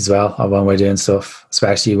dates as well of when we're doing stuff,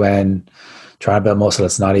 especially when trying to build muscle.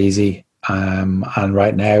 It's not easy. And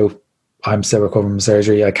right now I'm still recovering from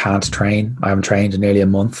surgery. I can't train. I haven't trained in nearly a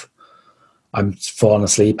month. I'm falling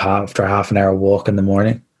asleep after half an hour walk in the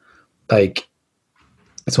morning. Like,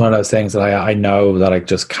 it's one of those things that I know that I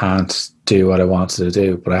just can't do what I wanted to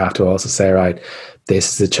do, but I have to also say, right,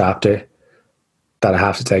 this is a chapter that I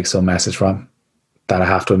have to take some message from, that I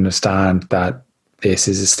have to understand that this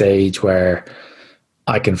is a stage where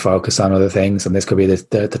I can focus on other things, and this could be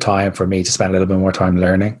the time for me to spend a little bit more time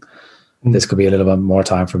learning. This could be a little bit more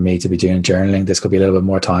time for me to be doing journaling. This could be a little bit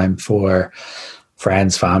more time for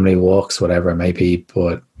friends, family, walks, whatever it may be,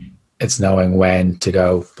 but it's knowing when to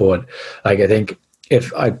go. But like, I think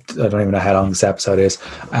if I don't even know how long this episode is,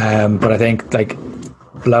 but I think like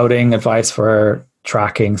bloating advice for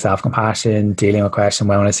tracking, self-compassion, dealing with question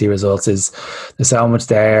when I see results is there's so much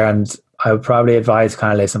there, and I would probably advise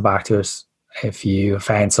kind of listen back to it if you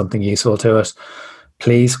found something useful to it.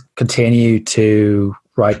 Please continue to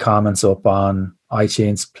write comments up on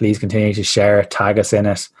iTunes. Please continue to share it, tag us in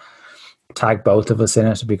it, tag both of us in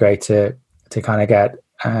it. It'd be great to kind of get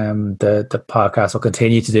the podcast. We'll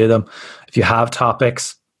continue to do them. If you have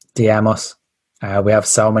topics, DM us. We have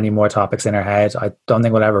so many more topics in our head. I don't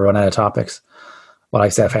think we'll ever run out of topics. Well, I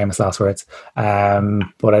said famous last words,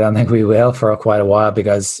 but I don't think we will for quite a while,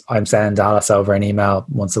 because I'm sending Dallas over an email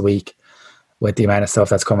once a week with the amount of stuff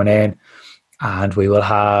that's coming in, and we will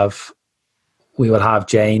have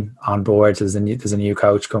Jane on board. There's a new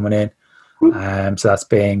coach coming in, so that's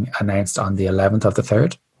being announced on the 11th of the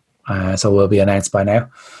 3rd. So will be announced by now.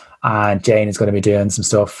 And Jane is going to be doing some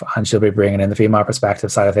stuff, and she'll be bringing in the female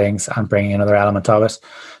perspective side of things and bringing another element of it.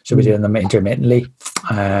 She'll be doing them intermittently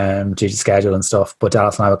due to schedule and stuff. But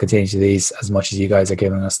Dallas and I will continue to do these as much as you guys are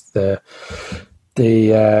giving us the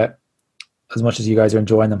as much as you guys are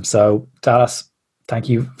enjoying them. So Dallas, thank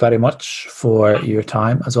you very much for your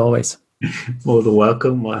time as always. More than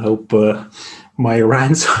welcome. I hope my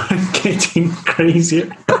rants aren't getting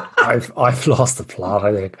crazier. I've lost the plot.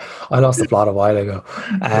 I think I lost the plot a while ago,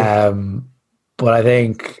 but I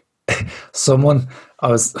think when I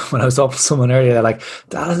was up with someone earlier, they're like,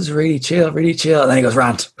 "Dallas is really chill," and then he goes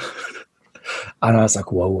rant, and I was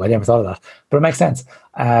like, "Whoa, I never thought of that," but it makes sense.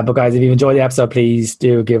 But guys, if you enjoyed the episode, please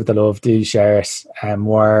do give it the love, do share it,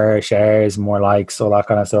 more shares, more likes, all that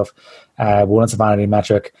kind of stuff. One, it's a vanity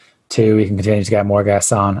metric. Two, we can continue to get more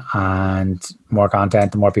guests on and more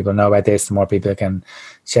content. The more people know about this, the more people can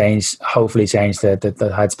hopefully change the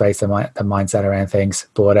headspace, the mindset around things.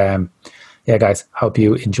 But yeah, guys, hope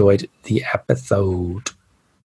you enjoyed the episode.